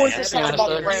counted, just though, point man. this out about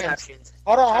the Rams.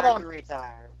 Hold on.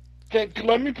 Okay,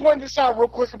 let me point this out real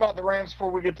quick about the Rams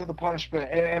before we get to the punishment,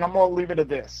 and I'm going to leave it at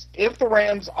this. If the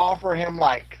Rams offer him,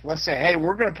 like, let's say, hey,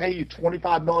 we're going to pay you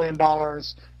 $25 million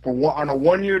on a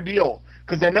one-year deal,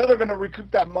 because they know they're going to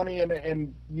recoup that money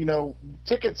in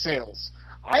ticket sales,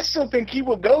 I still think he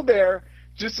would go there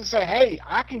just to say, hey,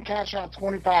 I can cash out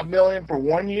 $25 million for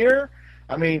 1 year.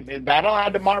 I mean, that'll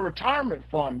add to my retirement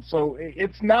fund. So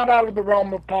it's not out of the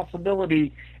realm of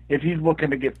possibility if he's looking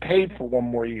to get paid for 1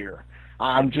 more year.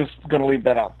 I'm just going to leave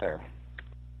that out there.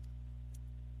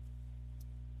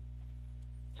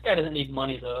 This guy doesn't need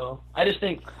money, though. I just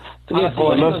think, Yeah, honestly, boy,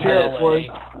 when he let's goes hear to it, LA, boy.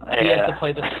 he has to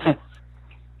play the.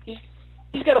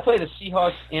 He's got to play the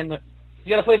Seahawks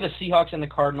and the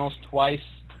Cardinals twice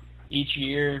each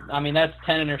year. I mean, that's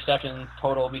 10 interceptions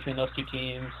total between those two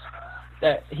teams.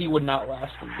 That he would not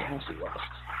last in the NFC West.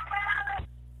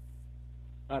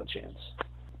 Not a chance.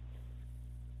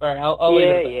 All right, I'll leave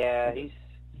it at that. He's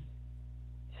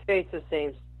faced the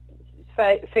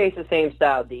same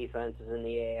style defenses in the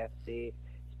AFC. He's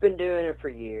been doing it for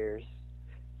years.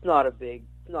 It's not a big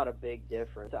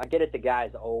difference. I get it, the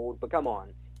guy's old, but come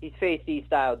on, he's faced these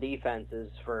style defenses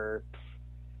for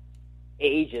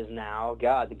ages now.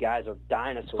 God, the guys are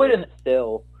dinosaurs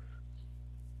still.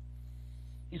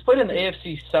 He's played in the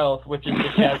AFC South, which is the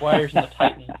Jaguars and the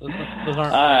Titans. Those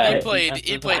aren't. He played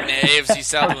in the AFC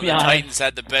South when the Titans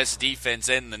had the best defense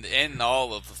in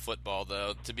all of the football,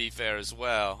 though. To be fair, as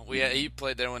well, he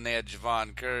played there when they had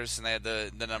Javon Curse and they had the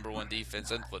number one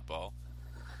defense in football.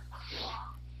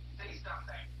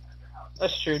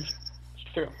 That's true.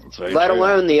 True. Let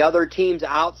alone the other teams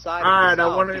outside of the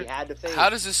South he had to face. How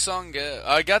does this song go?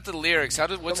 I got the lyrics.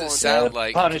 What's it sound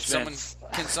like? Can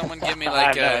someone give me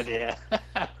like I have no idea.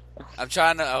 I'm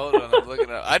trying to hold on. I'm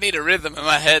looking up. I need a rhythm in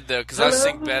my head though, because I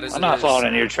sing bad as I'm not falling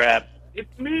in your trap. It's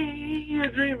me, you're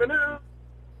dreaming of.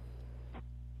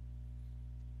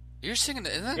 You're singing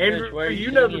it, isn't that? Andrew,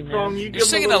 you know the song. You're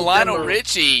singing a Lionel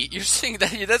Richie. You're singing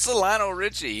that. That's a Lionel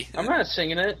Richie. I'm not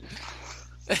singing it.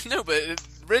 No, but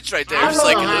Rich right there is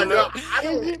like, you're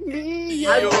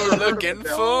looking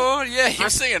for. Yeah, you're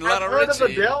singing Lionel Richie. I've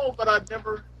heard of Adele, but I've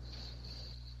never.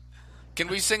 Can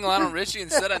we sing Lionel Richie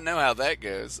instead? I know how that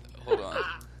goes. Hold on.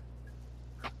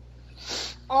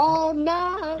 All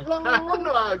night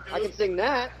long. I can sing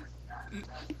that.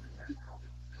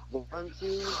 Once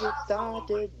you get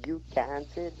started, you can't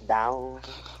sit down.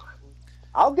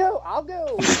 I'll go.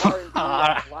 Lionel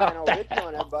Richie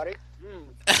on it, buddy.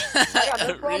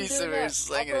 Reese was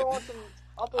singing it.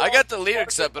 I got the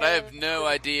lyrics up, but I have no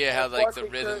idea how like the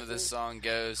rhythm of this song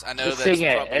goes. I know that's sing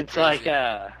it. probably It's crazy.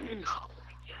 like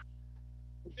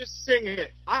Just sing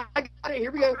it. I got it.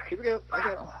 Here we go.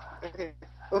 Okay.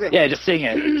 yeah, just sing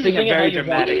it. Sing it how very you want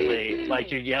dramatically,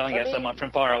 like you're yelling at someone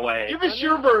from far away. Give us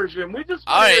your version. We just.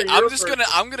 All right, I'm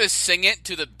I'm gonna sing it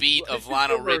to the beat of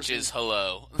Lionel your version? Rich's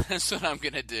 "Hello." That's what I'm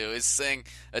gonna do. Is sing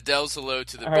Adele's "Hello"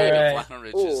 to the beat right. of Lionel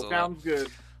Rich's "Hello." Sounds good.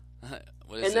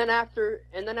 What is And then it?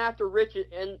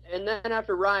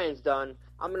 after Ryan's done,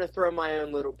 I'm gonna throw my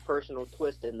own little personal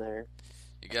twist in there.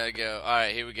 You gotta go. All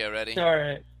right, here we go. Ready? All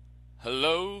right.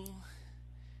 Hello,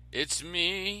 it's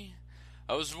me.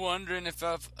 I was wondering if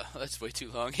that's way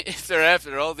too long. If they're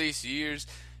after all these years,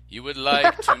 you would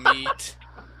like to meet.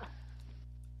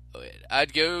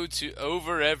 I'd go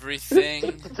over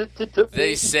everything.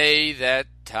 They say that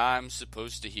time's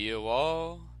supposed to heal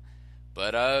all,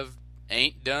 but I've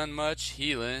ain't done much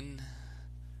healing.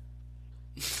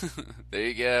 There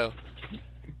you go.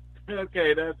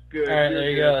 Okay, that's good. All right, there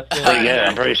you go. That's Pretty good. good.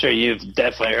 I'm pretty sure you've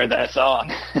definitely heard that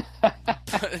song.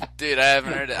 Dude, I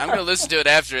haven't heard it. I'm going to listen to it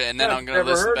after it, and then I've I'm going to never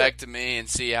listen heard back to me and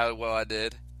see how well I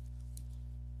did.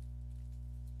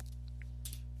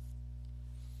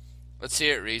 Let's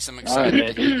hear it, Reese. I'm excited All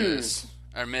right, to do this.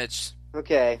 Or Mitch.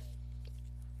 Okay.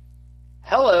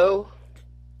 Hello,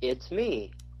 it's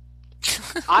me.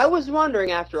 I was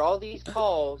wondering after all these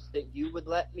calls that you would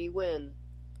let me win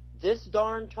this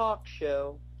darn talk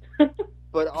show,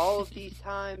 but all of these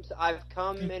times I've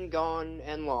come and gone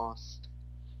and lost.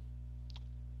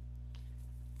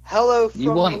 Hello from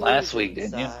You won the last week, losing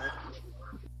didn't you? side.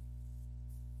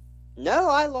 No,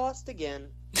 I lost again.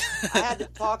 I had to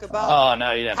talk about Oh,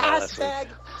 no, you didn't know this one. hashtag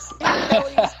Chip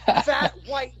Kelly's fat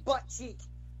white butt cheek.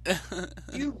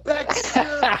 You bet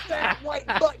your fat white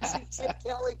butt cheek, Chip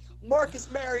Kelly, Marcus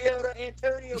Mariota,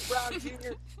 Antonio Brown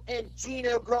Jr., and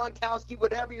Gino Gronkowski,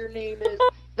 whatever your name is.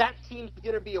 That team's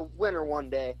going to be a winner one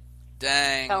day.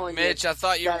 Dang, Mitch, I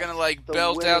thought you were going to, like, the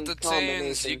belt out the winning tunes.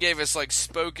 combination. You gave us, like,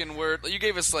 spoken word. You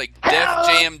gave us, like, Def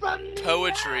Jam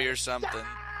poetry or something.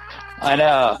 I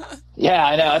know. Yeah,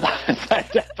 I know. I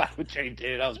thought that poetry,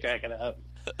 dude. I was cracking up.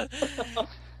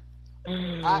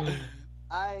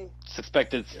 I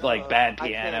Suspected, like, bad I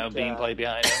piano can't, being played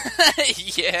behind him.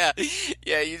 Yeah,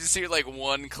 you just hear, like,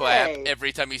 one clap Hey,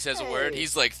 every time he says a word.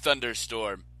 He's like,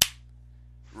 thunderstorm,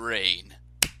 rain,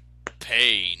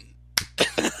 pain.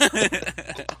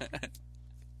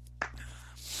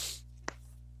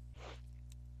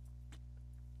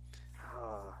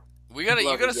 You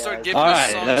gotta start giving All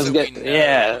us right, that songs was that we good. know.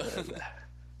 Yeah.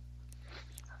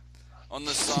 On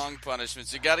the song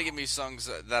punishments, you gotta give me songs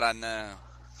that I know.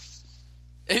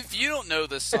 If you don't know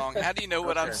this song, how do you know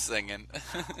what I'm singing?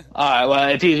 All right, well,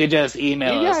 if you could just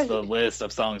email You us guys- the list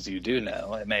of songs you do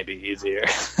know, it may be easier.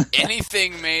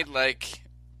 Anything made like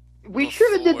we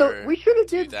should have did before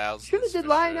 2000s for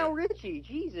Lionel sure. Richie.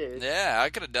 Jesus. Yeah, I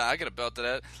could have belted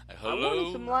that. I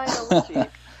wanted some Hello, Lionel Richie.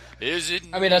 is it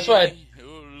I mean, that's why you're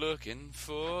looking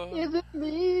for? Is it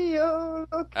me you're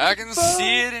looking I can for?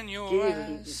 see it in your Jesus.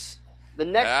 eyes. The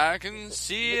next I can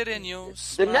see it in your The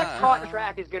smile. next hot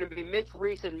track is going to be Mitch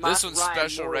Reese and This one's Ryan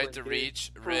special Moreland, right to dude.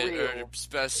 reach, For right, real. or It's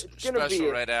gonna special be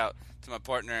a- right out to my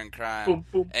partner in crime, Boom,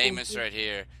 boom, boom, Amos, boom. right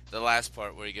here. The last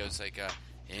part where he goes like,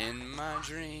 "In my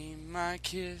dream, I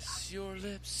kiss your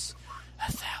lips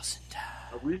 1,000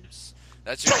 times."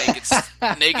 That's your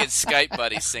naked Skype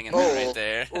buddy singing right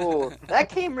there. Oh, that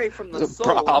came right from the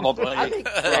soul.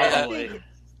 Probably.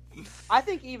 I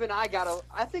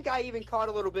think I even caught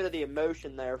a little bit of the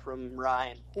emotion there from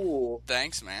Ryan Poole.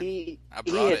 Thanks, man. He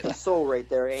brought hit it. the soul right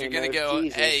there. If you're gonna Amos. go,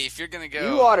 Jesus. if you're gonna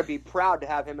go, You ought to be proud to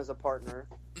have him as a partner.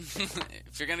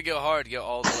 if you're gonna go hard, go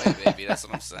all the way, baby. That's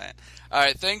what I'm saying. All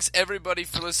right, thanks everybody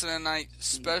for listening tonight.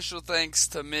 Special thanks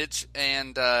to Mitch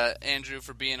and Andrew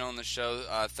for being on the show.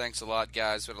 Thanks a lot,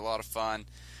 guys. We had a lot of fun.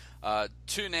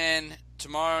 Tune in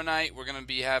tomorrow night. We're gonna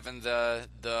be having the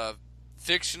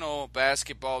fictional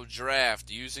basketball draft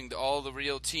using all the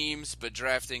real teams, but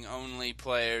drafting only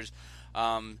players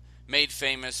made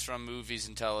famous from movies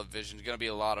and television. It's going to be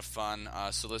a lot of fun,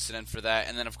 so listen in for that.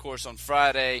 And then, of course, on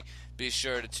Friday, be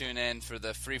sure to tune in for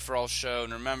the free-for-all show.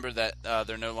 And remember that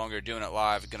they're no longer doing it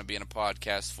live. It's going to be in a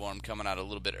podcast form, coming out a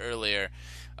little bit earlier.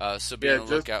 So be on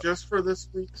the lookout. Just for this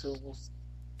week. So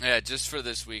Yeah, just for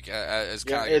this week.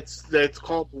 it's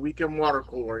called Weekend Water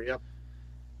Cooler. Yep.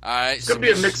 All right, It's gonna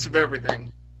be a mix of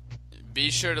everything.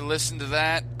 Be sure to listen to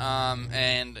that,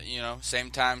 and, same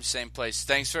time, same place.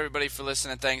 Thanks for everybody for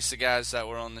listening. Thanks to guys that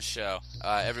were on the show.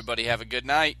 Everybody have a good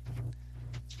night.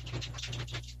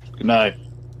 Good night.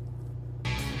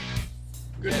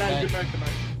 Good night.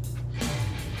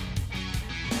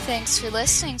 Thanks for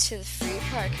listening to the Free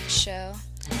Parking Show.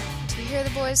 To hear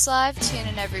the boys live, tune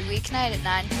in every weeknight at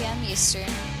 9 p.m. Eastern.